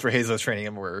 The parts where Hazo's training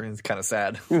him were kind of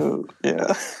sad.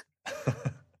 Yeah.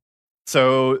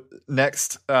 So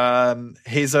next,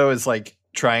 Hazo is like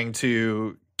trying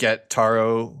to get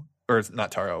Taro, or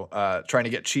not Taro, trying to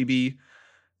get Chibi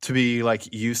to be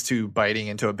like used to biting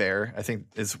into a bear, I think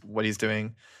is what he's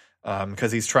doing.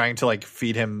 Because he's trying to like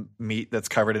feed him meat that's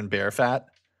covered in bear fat,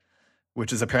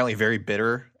 which is apparently very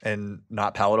bitter and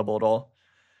not palatable at all.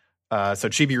 So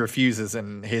Chibi refuses,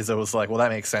 and Hazo was like, well,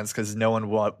 that makes sense because no one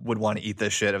would want to eat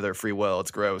this shit of their free will.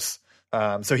 It's gross.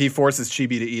 So he forces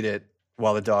Chibi to eat it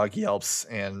while the dog yelps,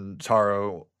 and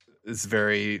Taro is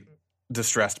very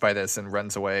distressed by this and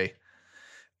runs away.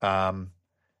 And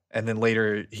then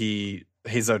later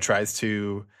Hazo tries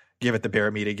to give it the bear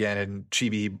meat again, and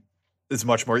Chibi is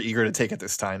much more eager to take it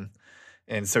this time.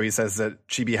 And so he says that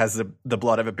Chibi has the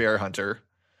blood of a bear hunter.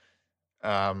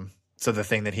 So the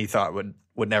thing that he thought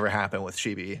would never happen with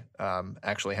Chibi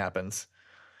actually happens.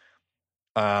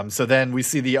 So then we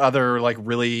see the other like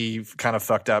really kind of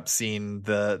fucked up scene,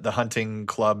 the hunting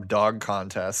club dog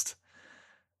contest,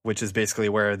 which is basically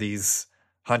where these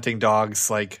hunting dogs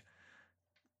like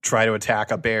try to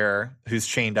attack a bear who's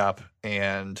chained up,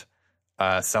 and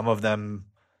some of them,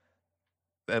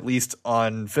 at least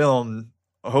on film,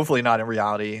 hopefully not in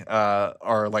reality,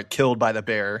 are like killed by the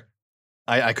bear.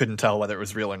 I couldn't tell whether it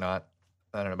was real or not.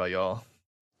 I don't know about y'all.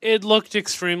 It looked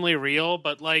extremely real,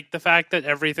 but like the fact that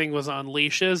everything was on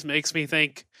leashes makes me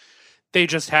think they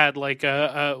just had like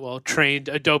a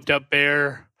doped up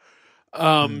bear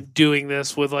doing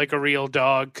this with like a real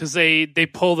dog, because they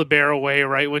pull the bear away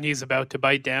right when he's about to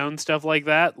bite down, stuff like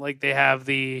that. Like they have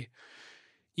it's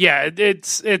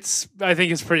I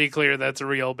think it's pretty clear that's a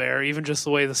real bear, even just the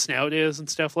way the snout is and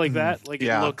stuff like that. Like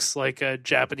it looks like a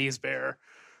Japanese bear.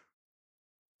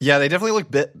 Yeah, they definitely look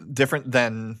a bit different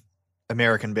than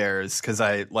American bears, because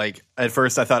at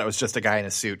first I thought it was just a guy in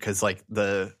a suit, because like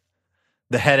the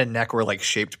head and neck were like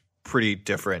shaped pretty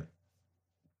different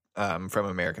from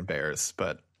American bears.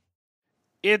 But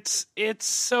it's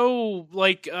so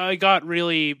like I got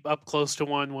really up close to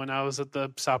one when I was at the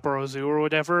Sapporo Zoo or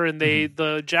whatever, and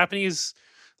the Japanese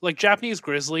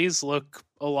grizzlies look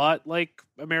a lot like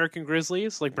American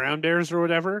grizzlies, like brown bears or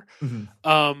whatever.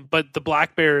 But the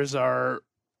black bears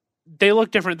they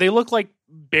look different. They look like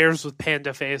bears with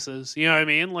panda faces. You know what I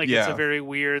mean? Like it's a very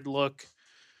weird look.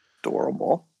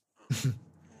 Adorable.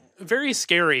 Very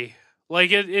scary.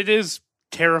 Like it is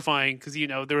terrifying, because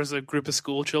there was a group of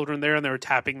school children there and they were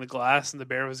tapping the glass and the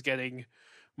bear was getting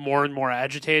more and more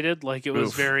agitated. Like it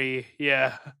was very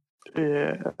yeah.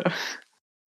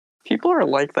 People are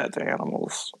like that to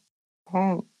animals. I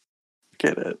don't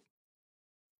get it.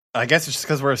 I guess it's just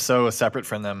because we're so separate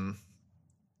from them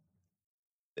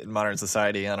in modern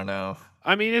society. I don't know.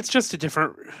 I mean, it's just a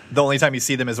different... The only time you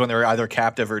see them is when they're either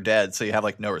captive or dead, so you have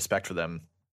like no respect for them.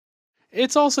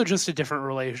 It's also just a different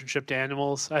relationship to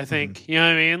animals, I think. You know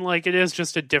what I mean? Like, it is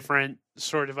just a different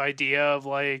sort of idea of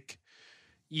like,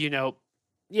 I'm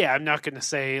not going to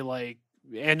say like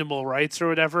animal rights or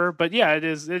whatever, but yeah, it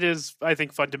is, I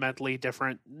think, fundamentally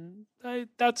different.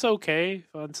 That's okay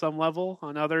on some level.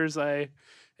 On others,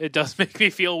 it does make me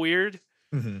feel weird.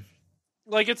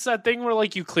 Like, it's that thing where,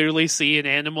 like, you clearly see an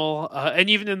animal, and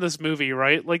even in this movie,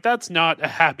 right? Like, that's not a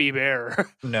happy bear.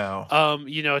 No.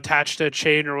 Attached to a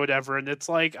chain or whatever. And it's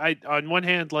like, on one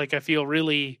hand, like, I feel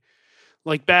really,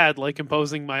 like, bad, like,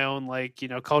 imposing my own, like,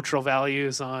 cultural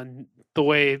values on the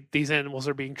way these animals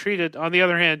are being treated. On the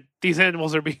other hand, these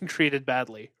animals are being treated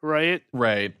badly, right?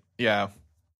 Right, yeah.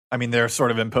 I mean, they're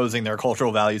sort of imposing their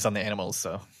cultural values on the animals,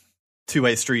 so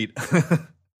two-way street.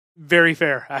 Very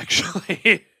fair,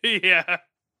 actually. Yeah.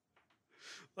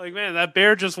 Like, man, that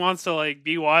bear just wants to like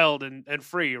be wild and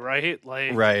free, right?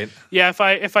 Like, right. Yeah, if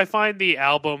I find the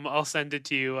album, I'll send it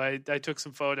to you. I took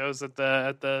some photos at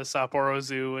the Sapporo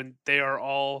Zoo, and they are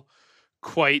all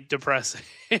quite depressing.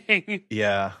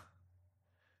 Yeah.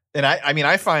 And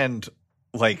I find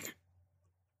like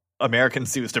American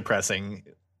zoos depressing,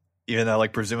 even though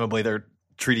like presumably they're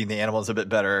treating the animals a bit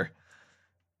better.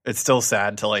 It's still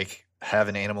sad to like have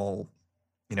an animal,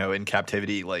 in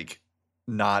captivity, like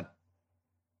not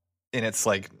in its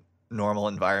like normal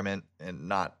environment and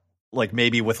not like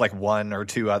maybe with like one or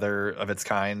two other of its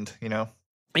kind, you know?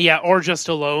 Yeah, or just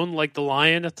alone, like the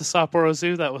lion at the Sapporo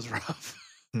Zoo. That was rough.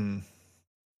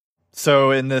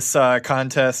 So in this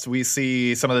contest, we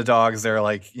see some of the dogs. They're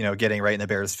like, you know, getting right in the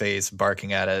bear's face,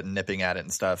 barking at it and nipping at it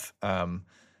and stuff.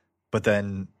 But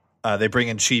then they bring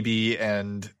in Chibi,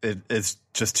 and it is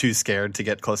just too scared to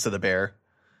get close to the bear.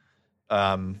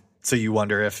 So you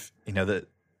wonder if, you know, that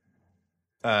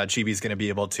Chibi's going to be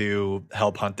able to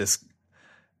help hunt this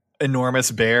enormous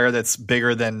bear that's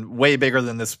way bigger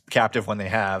than this captive one they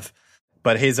have.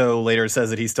 But Heizo later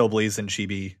says that he still believes in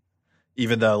Chibi,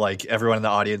 even though like everyone in the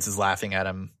audience is laughing at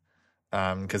him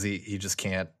because he just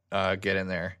can't get in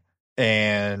there.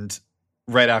 And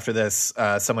right after this,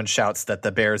 someone shouts that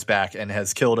the bear's back and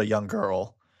has killed a young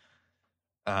girl.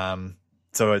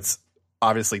 So it's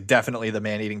obviously definitely the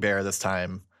man-eating bear this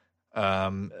time,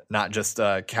 not just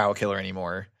a cow killer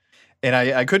anymore. And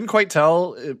I couldn't quite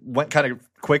tell. It went kind of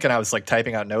quick, and I was like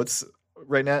typing out notes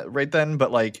right then.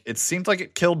 But like it seemed like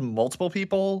it killed multiple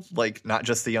people, like not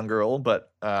just the young girl,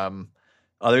 but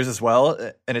others as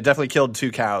well. And it definitely killed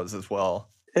 2 cows as well.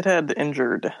 It had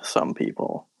injured some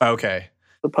people. Okay.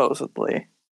 Supposedly.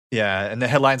 Yeah, and the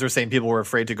headlines were saying people were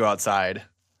afraid to go outside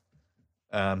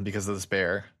because of this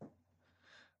bear.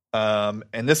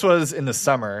 And this was in the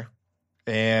summer.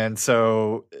 And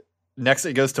so next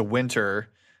it goes to winter,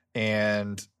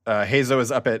 and Heizo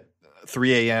is up at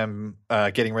 3 a.m.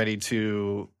 Getting ready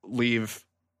to leave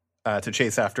to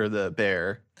chase after the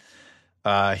bear.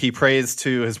 He prays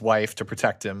to his wife to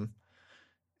protect him,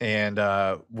 and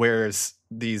wears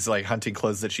these like hunting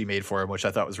clothes that she made for him, which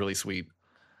I thought was really sweet.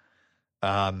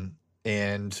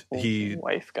 And he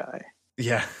wife guy.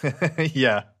 Yeah.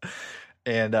 Yeah.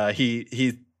 And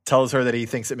he tells her that he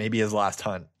thinks it may be his last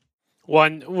hunt.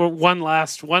 One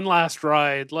last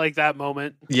ride, like that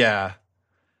moment. Yeah.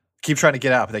 Keep trying to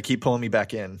get out, but they keep pulling me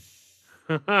back in.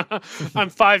 I'm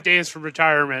 5 days from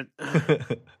retirement.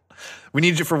 We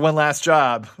need you for one last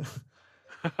job.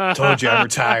 Told you I'm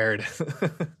retired.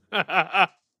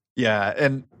 Yeah.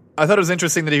 And I thought it was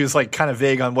interesting that he was like kind of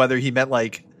vague on whether he meant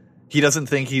like he doesn't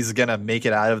think he's going to make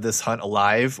it out of this hunt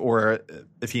alive, or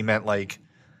if he meant like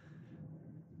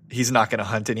he's not going to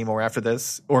hunt anymore after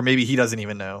this, or maybe he doesn't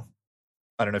even know.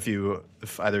 I don't know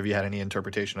if either of you had any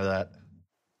interpretation of that.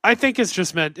 I think it's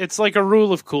just meant, it's like a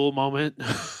rule of cool moment.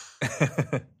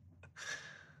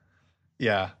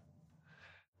 Yeah.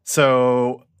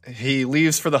 So he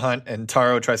leaves for the hunt, and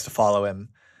Taro tries to follow him.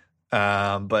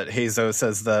 But Heizo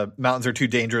says the mountains are too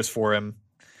dangerous for him.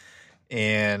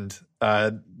 And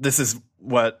this is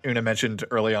what Una mentioned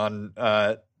early on.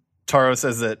 Taro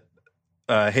says that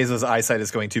Heizo's eyesight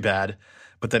is going too bad.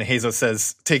 But then Heizo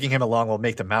says taking him along will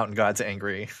make the mountain gods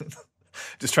angry.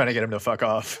 Just trying to get him to fuck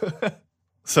off.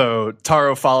 So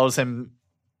Taro follows him.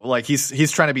 Like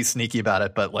he's trying to be sneaky about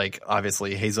it, but like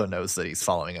obviously Heizo knows that he's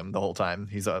following him the whole time.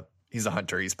 He's a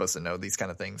hunter. He's supposed to know these kind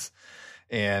of things.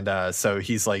 And so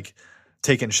he's like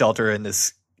taking shelter in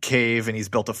this cave, and he's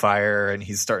built a fire, and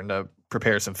he's starting to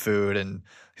prepare some food. And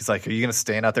he's like, "Are you going to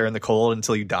stand out there in the cold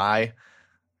until you die?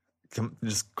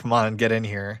 Come on, get in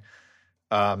here."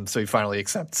 So he finally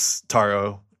accepts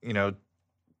Taro,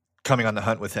 coming on the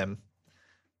hunt with him,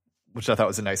 which I thought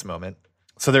was a nice moment.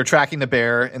 So they're tracking the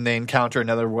bear, and they encounter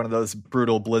another one of those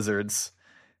brutal blizzards.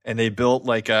 And they built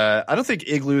I don't think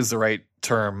igloo is the right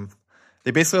term.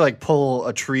 They basically like pull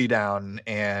a tree down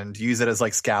and use it as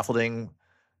like scaffolding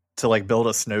to like build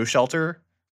a snow shelter.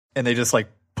 And they just like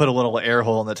put a little air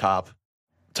hole in the top.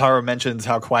 Taro mentions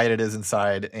how quiet it is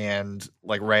inside, and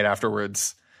like right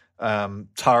afterwards,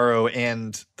 Taro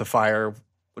and the fire,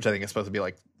 which I think is supposed to be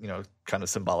like, kind of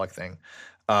symbolic thing,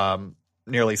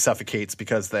 nearly suffocates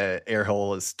because the air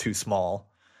hole is too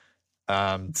small.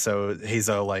 So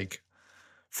Heizo like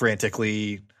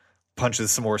frantically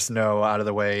punches some more snow out of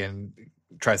the way and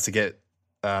tries to get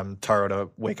Taro to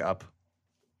wake up.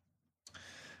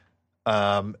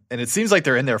 And it seems like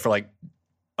they're in there for like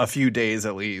a few days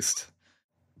at least.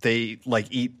 They like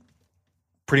eat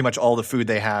pretty much all the food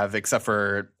they have, except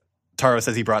for Taro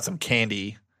says he brought some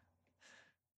candy,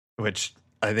 which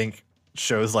I think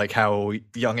shows like how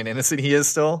young and innocent he is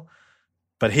still.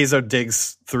 But Heizo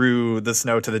digs through the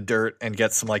snow to the dirt and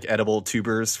gets some like edible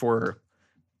tubers for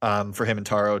him and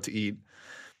Taro to eat.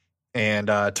 And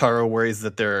Taro worries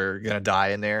that they're gonna die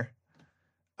in there.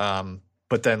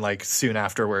 But then like soon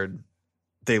afterward,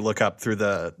 they look up through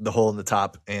the hole in the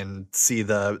top and see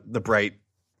the bright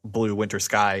blue winter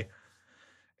sky.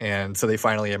 And so they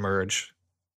finally emerge.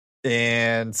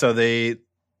 And so they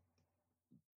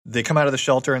come out of the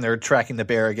shelter, and they're tracking the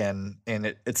bear again, and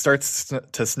it starts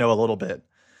to snow a little bit.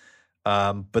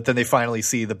 But then they finally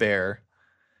see the bear,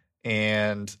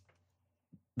 and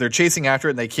they're chasing after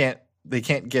it, and they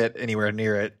can't get anywhere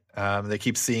near it. They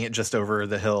keep seeing it just over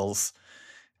the hills,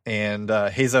 and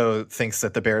Hazo thinks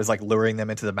that the bear is like luring them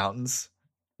into the mountains,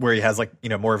 where he has like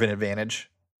more of an advantage.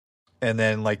 And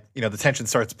then like the tension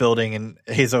starts building, and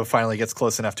Hazo finally gets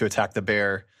close enough to attack the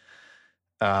bear.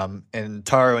 And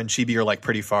Taro and Chibi are like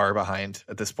pretty far behind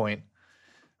at this point.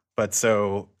 But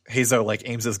so Hazo like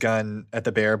aims his gun at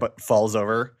the bear, but falls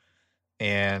over,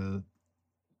 and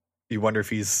you wonder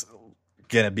if he's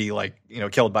gonna be like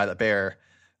killed by the bear.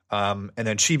 And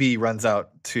then Chibi runs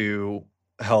out to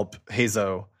help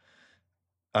Hazo,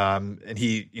 and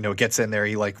he gets in there.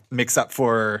 He like makes up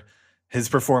for his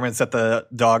performance at the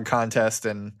dog contest,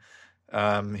 and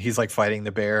he's like fighting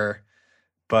the bear,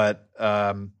 but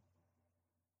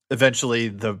eventually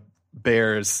the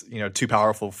bear's too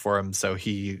powerful for him, so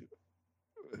he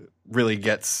really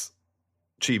gets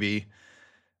Chibi.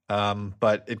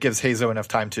 But it gives Hazo enough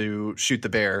time to shoot the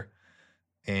bear,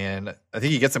 and I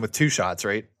think he gets him with 2 shots,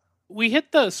 right? We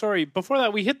hit the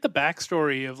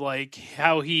backstory of like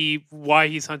why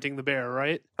he's hunting the bear,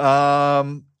 right?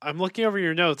 I'm looking over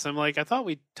your notes. I'm like, I thought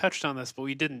we touched on this, but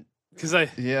we didn't.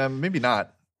 Yeah, maybe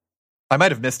not. I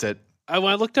might have missed it. When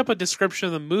I looked up a description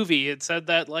of the movie, it said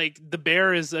that like the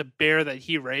bear is a bear that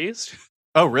he raised.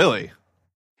 Oh, really?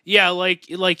 Yeah, like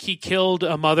he killed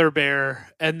a mother bear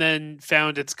and then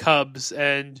found its cubs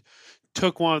and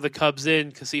took one of the cubs in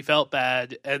because he felt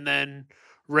bad, and then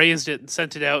raised it and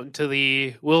sent it out into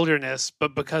the wilderness.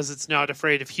 But because it's not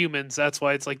afraid of humans, that's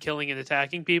why it's like killing and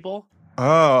attacking people.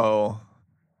 Oh,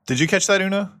 did you catch that,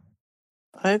 Una?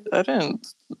 I didn't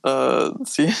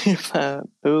see any of that.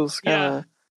 It was kind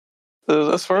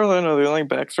of, as far as I know, the only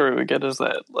backstory we get is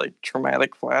that like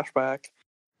traumatic flashback.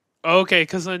 Okay,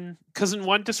 because in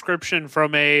one description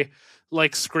from a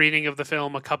like screening of the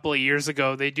film a couple of years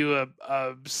ago, they do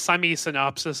a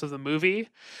semi-synopsis of the movie,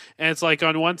 and it's like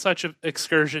on one such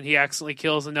excursion, he accidentally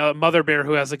kills a mother bear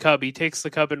who has a cub. He takes the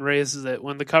cub and raises it.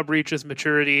 When the cub reaches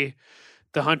maturity,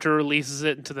 the hunter releases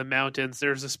it into the mountains.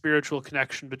 There's a spiritual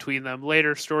connection between them.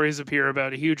 Later, stories appear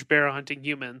about a huge bear hunting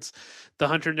humans. The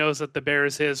hunter knows that the bear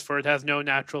is his, for it has no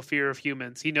natural fear of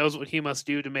humans. He knows what he must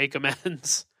do to make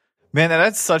amends. Man,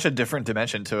 that's such a different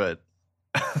dimension to it.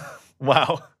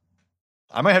 Wow.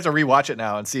 I might have to rewatch it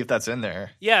now and see if that's in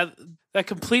there. Yeah, that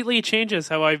completely changes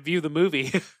how I view the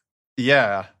movie.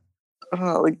 Yeah.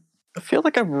 Like, I feel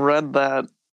like I've read that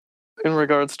in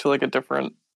regards to like a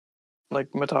different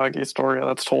like Mitagi story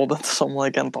that's told in some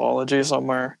like anthology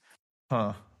somewhere.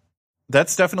 Huh.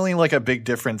 That's definitely like a big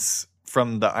difference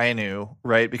from the Ainu,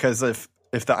 right? Because if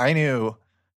the Ainu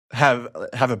have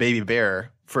a baby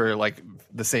bear for like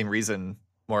the same reason,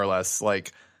 more or less,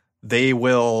 like they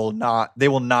will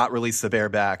not release the bear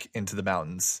back into the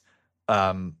mountains.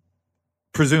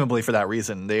 Presumably for that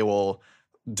reason, they will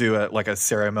do a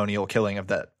ceremonial killing of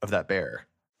that bear.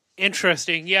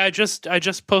 Interesting. Yeah, I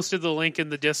just posted the link in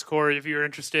the Discord if you're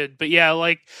interested. But yeah,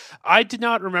 like I did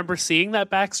not remember seeing that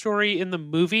backstory in the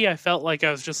movie. I felt like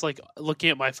I was just like looking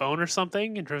at my phone or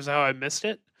something in terms of how I missed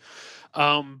it.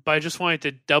 But I just wanted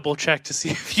to double check to see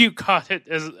if you caught it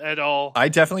at all. I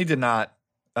definitely did not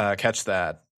catch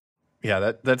that. Yeah,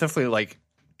 that definitely like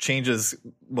changes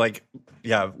like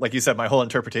you said, my whole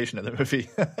interpretation of the movie.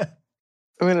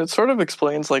 I mean, it sort of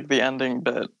explains like the ending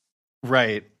bit,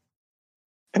 right?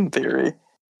 In theory,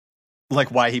 like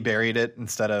why he buried it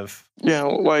instead of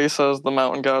why he says the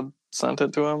mountain god sent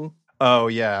it to him. Oh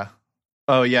yeah,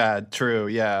 true,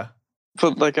 yeah.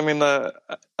 But like, I mean,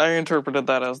 I interpreted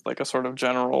that as like a sort of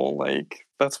general like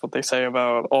that's what they say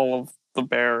about all of the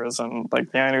bears, and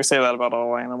like the Ainu say that about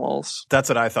all animals. That's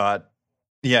what I thought.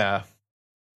 Yeah.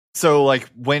 So like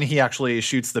when he actually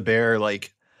shoots the bear,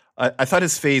 like I thought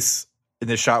his face in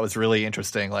this shot was really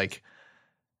interesting. Like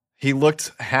he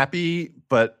looked happy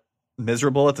but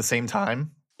miserable at the same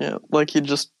time. Yeah, like he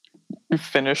just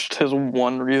finished his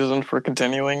one reason for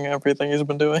continuing everything he's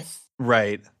been doing.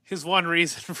 Right. His one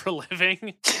reason for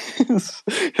living. his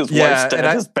wife's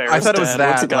dead. His bear's I thought it was dead. that.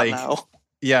 What's he got like, now?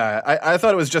 Yeah, I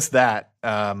thought it was just that.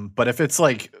 But if it's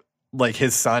like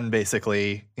his son,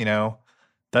 basically,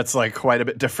 that's like quite a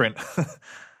bit different.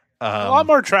 A lot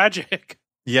more tragic.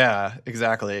 Yeah,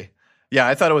 exactly. Yeah,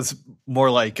 I thought it was more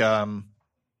like,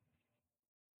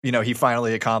 he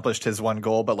finally accomplished his one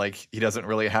goal, but like he doesn't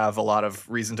really have a lot of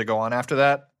reason to go on after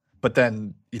that. But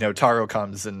then, Taro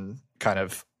comes and kind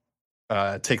of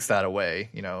takes that away.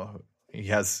 He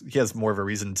has more of a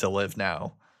reason to live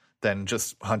now than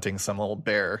just hunting some old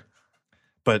bear.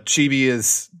 But Chibi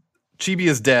is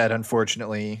dead,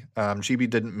 unfortunately. Chibi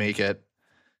didn't make it.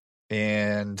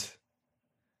 And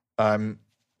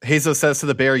Hazo says to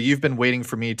the bear, "You've been waiting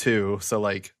for me too." So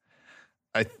like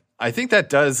I I think that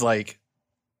does like,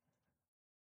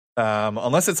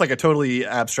 unless it's like a totally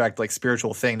abstract, like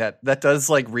spiritual thing, that does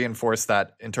like reinforce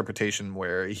that interpretation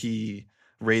where he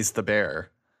raised the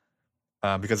bear.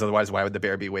 Because otherwise, why would the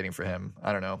bear be waiting for him?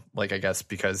 I don't know. Like, I guess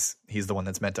because he's the one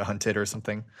that's meant to hunt it or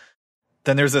something.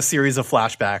 Then there's a series of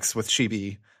flashbacks with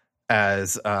Chibi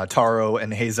as Taro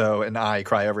and Heizo and I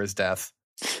cry over his death.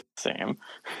 Same.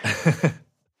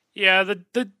 Yeah,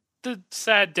 the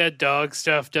sad dead dog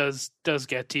stuff does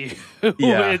get to you.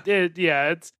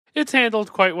 Yeah. It's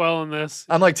handled quite well in this.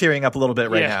 I'm like tearing up a little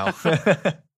bit right now.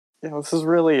 Yeah, this is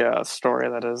really a story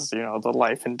that is, the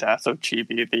life and death of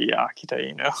Chibi, the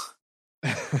Akita,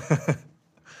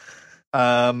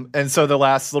 And so the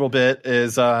last little bit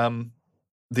is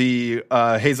the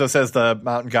Heizo says the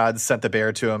mountain gods sent the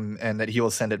bear to him and that he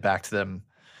will send it back to them.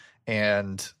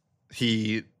 And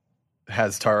he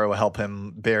has Taro help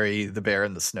him bury the bear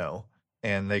in the snow.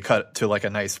 And they cut to like a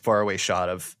nice faraway shot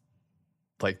of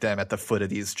like them at the foot of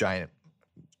these giant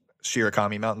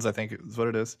Shirakami mountains, I think is what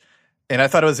it is. And I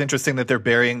thought it was interesting that they're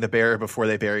burying the bear before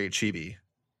they bury Chibi.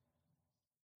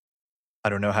 I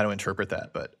don't know how to interpret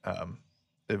that, but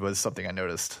it was something I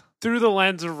noticed. Through the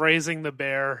lens of raising the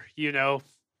bear,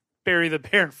 bury the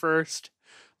bear first.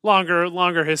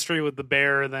 Longer history with the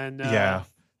bear than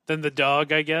the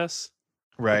dog, I guess.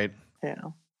 Right.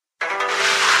 Yeah.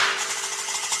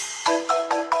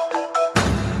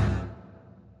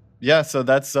 Yeah, so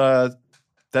that's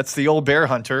the old bear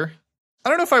hunter. I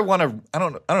don't know if I want to. I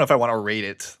don't know if I want to rate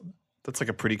it. That's like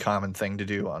a pretty common thing to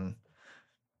do on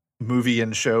movie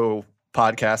and show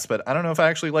podcasts, but I don't know if I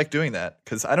actually like doing that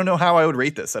because I don't know how I would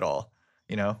rate this at all.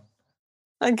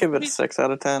 I'd give it a 6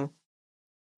 out of 10.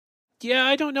 Yeah,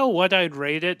 I don't know what I'd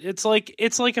rate it. It's like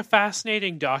a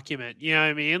fascinating document. You know what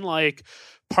I mean? Like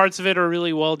parts of it are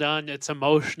really well done. It's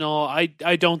emotional. I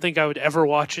don't think I would ever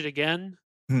watch it again.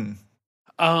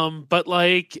 But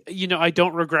like, I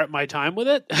don't regret my time with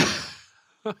it.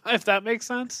 If that makes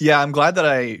sense. Yeah, I'm glad that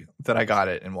I got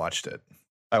it and watched it.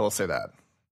 I will say that.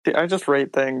 See, I just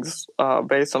rate things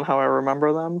based on how I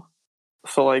remember them.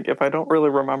 So like if I don't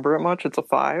really remember it much, it's a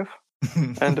 5.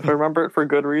 And if I remember it for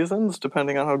good reasons,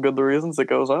 depending on how good the reasons, it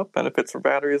goes up. And if it's for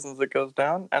bad reasons, it goes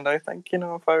down. And I think,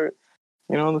 if I,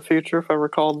 in the future, if I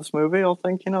recall this movie, I'll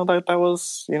think, that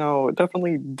was, it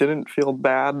definitely didn't feel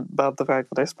bad about the fact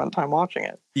that I spent time watching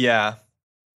it. Yeah.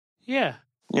 Yeah.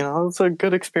 It's a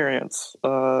good experience.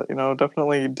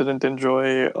 Definitely didn't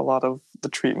enjoy a lot of the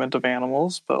treatment of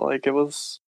animals, but like it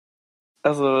was,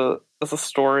 as a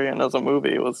story and as a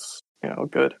movie, it was,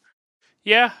 good.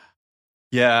 Yeah.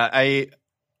 Yeah,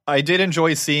 I did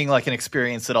enjoy seeing like an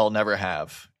experience that I'll never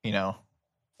have,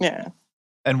 Yeah.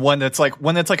 And one that's like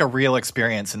a real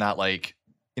experience and not like,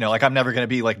 like I'm never going to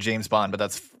be like James Bond, but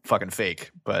that's fucking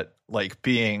fake. But like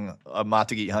being a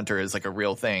Matagi hunter is like a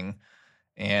real thing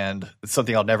and it's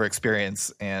something I'll never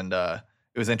experience. And it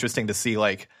was interesting to see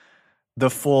like the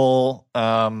full,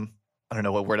 I don't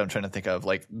know what word I'm trying to think of,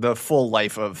 like the full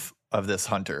life of this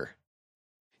hunter.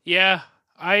 Yeah.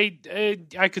 I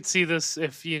could see this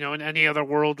if, in any other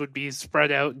world would be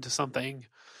spread out into something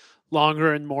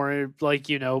longer and more like,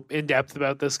 in depth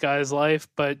about this guy's life.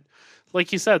 But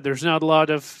like you said, there's not a lot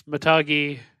of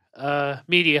Matagi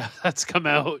media that's come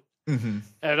out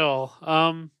at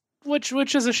all.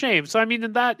 Which is a shame. So I mean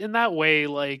in that way,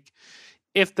 like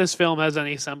if this film has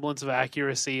any semblance of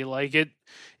accuracy, like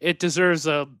it deserves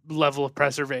a level of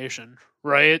preservation,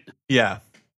 right? Yeah.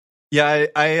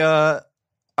 Yeah,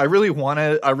 I really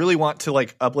want to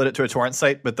like upload it to a torrent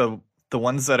site, but the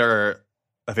ones that are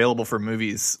available for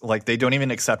movies, like they don't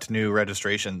even accept new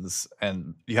registrations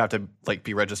and you have to like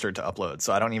be registered to upload.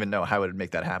 So I don't even know how it would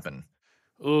make that happen.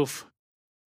 Oof.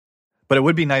 But it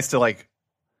would be nice to like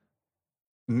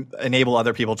enable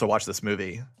other people to watch this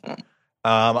movie.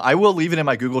 I will leave it in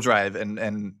my Google Drive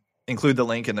and include the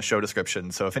link in the show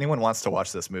description. So if anyone wants to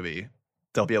watch this movie,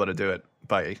 they'll be able to do it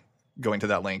by going to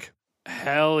that link.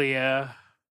 Hell yeah.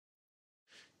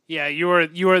 Yeah, you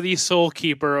are the sole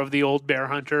keeper of the old bear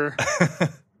hunter.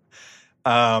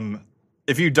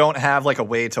 If you don't have like a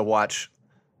way to watch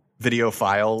video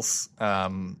files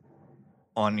on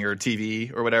your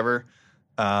TV or whatever,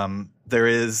 there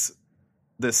is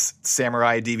this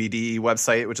Samurai DVD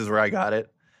website, which is where I got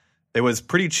it. It was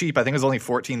pretty cheap. I think it was only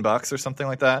 $14 or something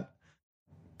like that.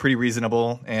 Pretty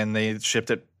reasonable, and they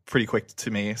shipped it pretty quick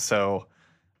to me. So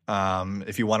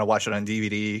if you want to watch it on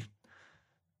DVD,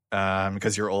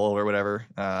 because you're old or whatever,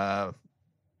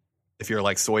 if you're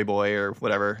like Soy Boy or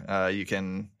whatever, you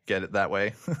can get it that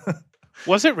way.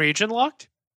 Was it region locked?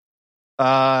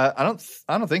 I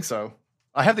don't think so.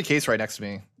 I have the case right next to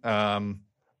me. I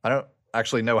don't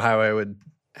actually know how I would.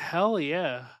 Hell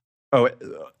yeah. Oh,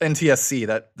 NTSC.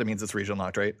 That means it's region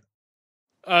locked, right?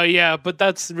 Yeah, but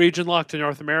that's region locked to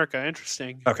North America.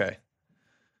 Interesting. Okay.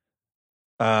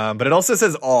 But it also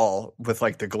says all with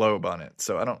like the globe on it,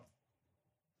 so I don't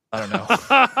know.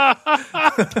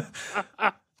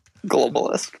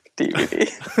 Globalist DVD.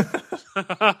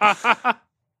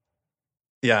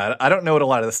 Yeah, I don't know what a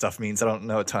lot of this stuff means. I don't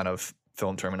know a ton of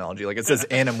film terminology. Like it says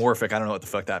anamorphic. I don't know what the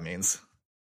fuck that means.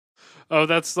 Oh,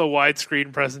 that's the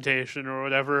widescreen presentation or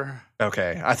whatever.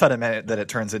 Okay, I thought it meant that it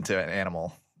turns into an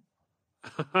animal.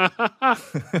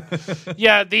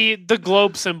 Yeah, the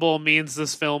globe symbol means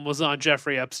this film was on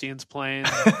Jeffrey Epstein's plane.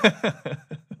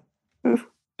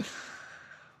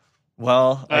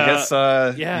 Well, I guess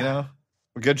yeah. you know,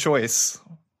 good choice,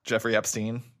 Jeffrey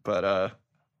Epstein. But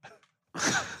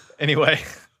anyway,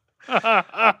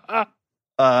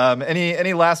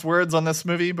 any last words on this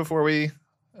movie before we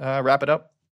wrap it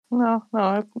up? No,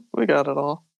 we got it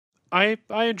all. I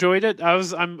enjoyed it.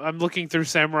 I'm looking through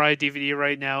Samurai DVD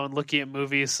right now and looking at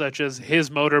movies such as His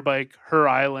Motorbike, Her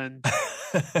Island.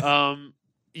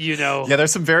 You know, yeah,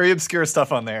 there's some very obscure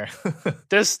stuff on there.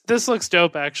 This looks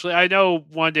dope. Actually, I know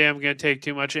one day I'm going to take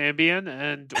too much Ambien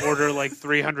and order like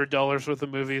 $300 worth of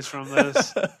movies from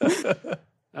this.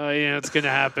 It's going to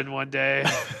happen one day.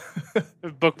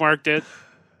 I've bookmarked it.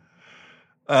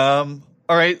 All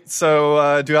right.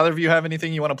 So, do either of you have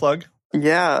anything you want to plug?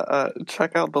 Yeah,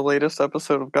 check out the latest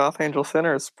episode of Goth Angel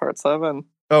Sinners, Part 7.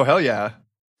 Oh, hell yeah.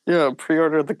 Yeah,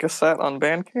 pre-order the cassette on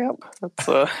Bandcamp. It's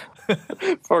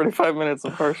 45 minutes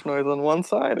of harsh noise on one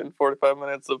side and 45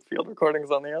 minutes of field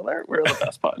recordings on the other. We're the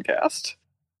best podcast.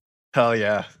 Hell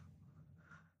yeah.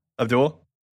 Abdul?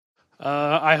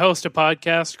 I host a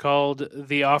podcast called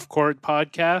The Off Court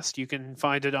Podcast. You can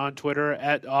find it on Twitter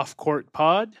at Off Court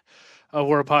Pod.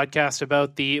 We're a podcast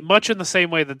about much in the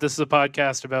same way that this is a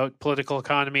podcast about political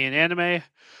economy and anime.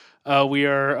 We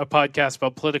are a podcast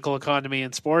about political economy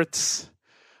and sports.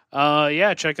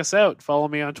 Yeah, check us out. Follow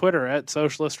me on Twitter at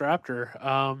Socialist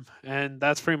Raptor. And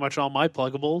that's pretty much all my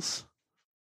pluggables.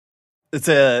 It's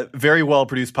a very well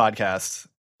produced podcast.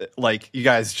 Like, you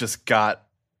guys just got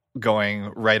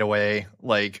going right away.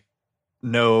 Like,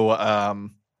 no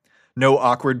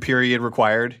awkward period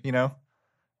required, you know?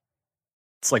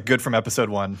 It's like good from episode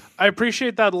 1. I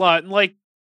appreciate that a lot. And like,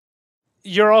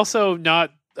 you're also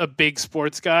not a big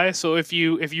sports guy, so if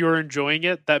you're enjoying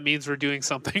it, that means we're doing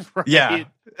something right. Yeah,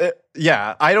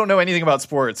 yeah. I don't know anything about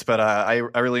sports, but I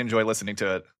really enjoy listening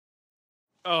to it.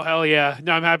 Oh hell yeah!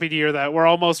 No, I'm happy to hear that.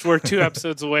 We're 2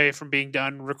 episodes away from being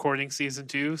done recording season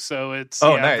 2, so it's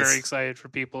nice. I'm very excited for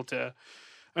people to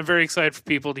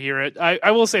hear it. I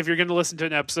will say, if you're going to listen to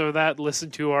an episode of that, listen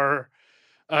to our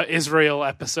Israel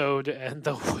episode, and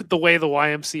the way the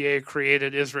YMCA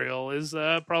created Israel is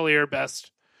probably our best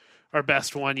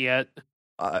one yet.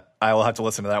 I will have to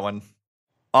listen to that one.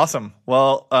 Awesome.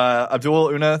 Well,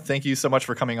 Abdul, Una, thank you so much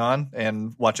for coming on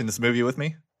and watching this movie with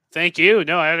me. Thank you.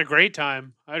 No, I had a great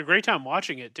time. I had a great time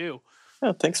watching it too.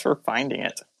 Yeah, thanks for finding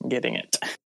it, getting it.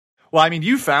 Well, I mean,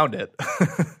 you found it.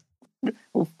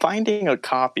 Well, finding a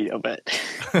copy of it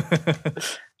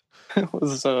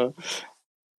was It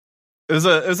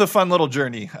was a fun little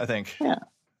journey, I think. Yeah.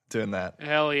 Doing that.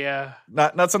 Hell yeah.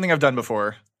 Not something I've done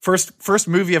before. First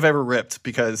movie I've ever ripped,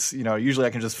 because, you know, usually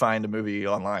I can just find a movie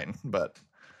online, but it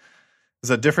was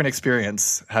a different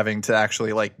experience having to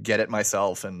actually like get it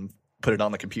myself and put it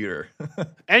on the computer.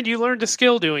 And you learned a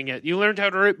skill doing it. You learned how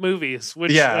to rip movies,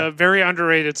 which a very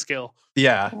underrated skill.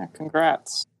 Yeah.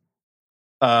 Congrats.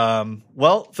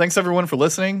 Well, thanks everyone for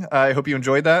listening. I hope you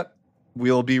enjoyed that.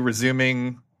 We'll be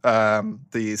resuming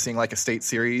the Seeing Like a State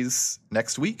series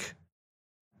next week.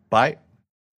 Bye.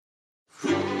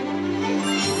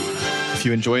 If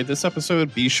you enjoyed this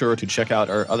episode, be sure to check out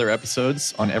our other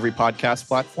episodes on every podcast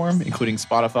platform, including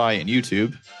Spotify and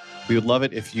YouTube. We would love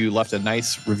it if you left a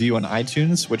nice review on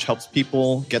iTunes, which helps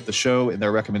people get the show in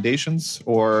their recommendations,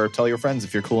 or tell your friends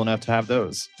if you're cool enough to have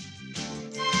those.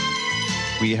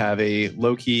 We have a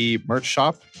low-key merch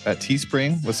shop at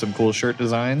Teespring with some cool shirt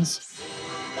designs.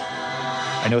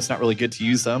 I know it's not really good to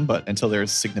use them, but until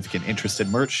there's significant interest in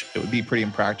merch, it would be pretty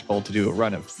impractical to do a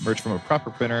run of merch from a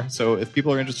proper printer. So if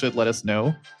people are interested, let us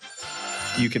know.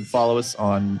 You can follow us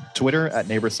on Twitter at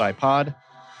NeighborSciPod.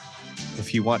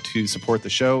 If you want to support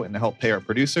the show and help pay our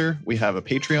producer, we have a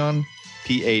Patreon,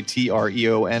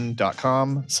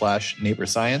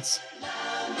 patreon.com/neighborscience.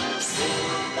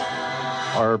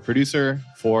 Our producer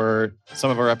for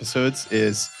some of our episodes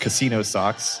is Casino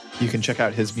Socks. You can check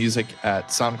out his music at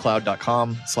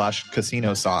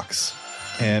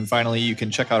soundcloud.com/casinosocks. And finally, you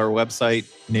can check out our website,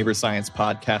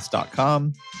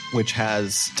 neighborsciencepodcast.com. which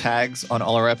has tags on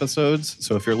all our episodes.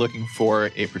 So if you're looking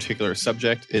for a particular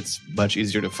subject, it's much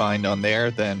easier to find on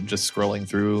there than just scrolling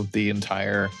through the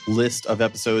entire list of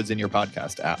episodes in your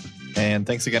podcast app. And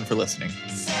thanks again for listening.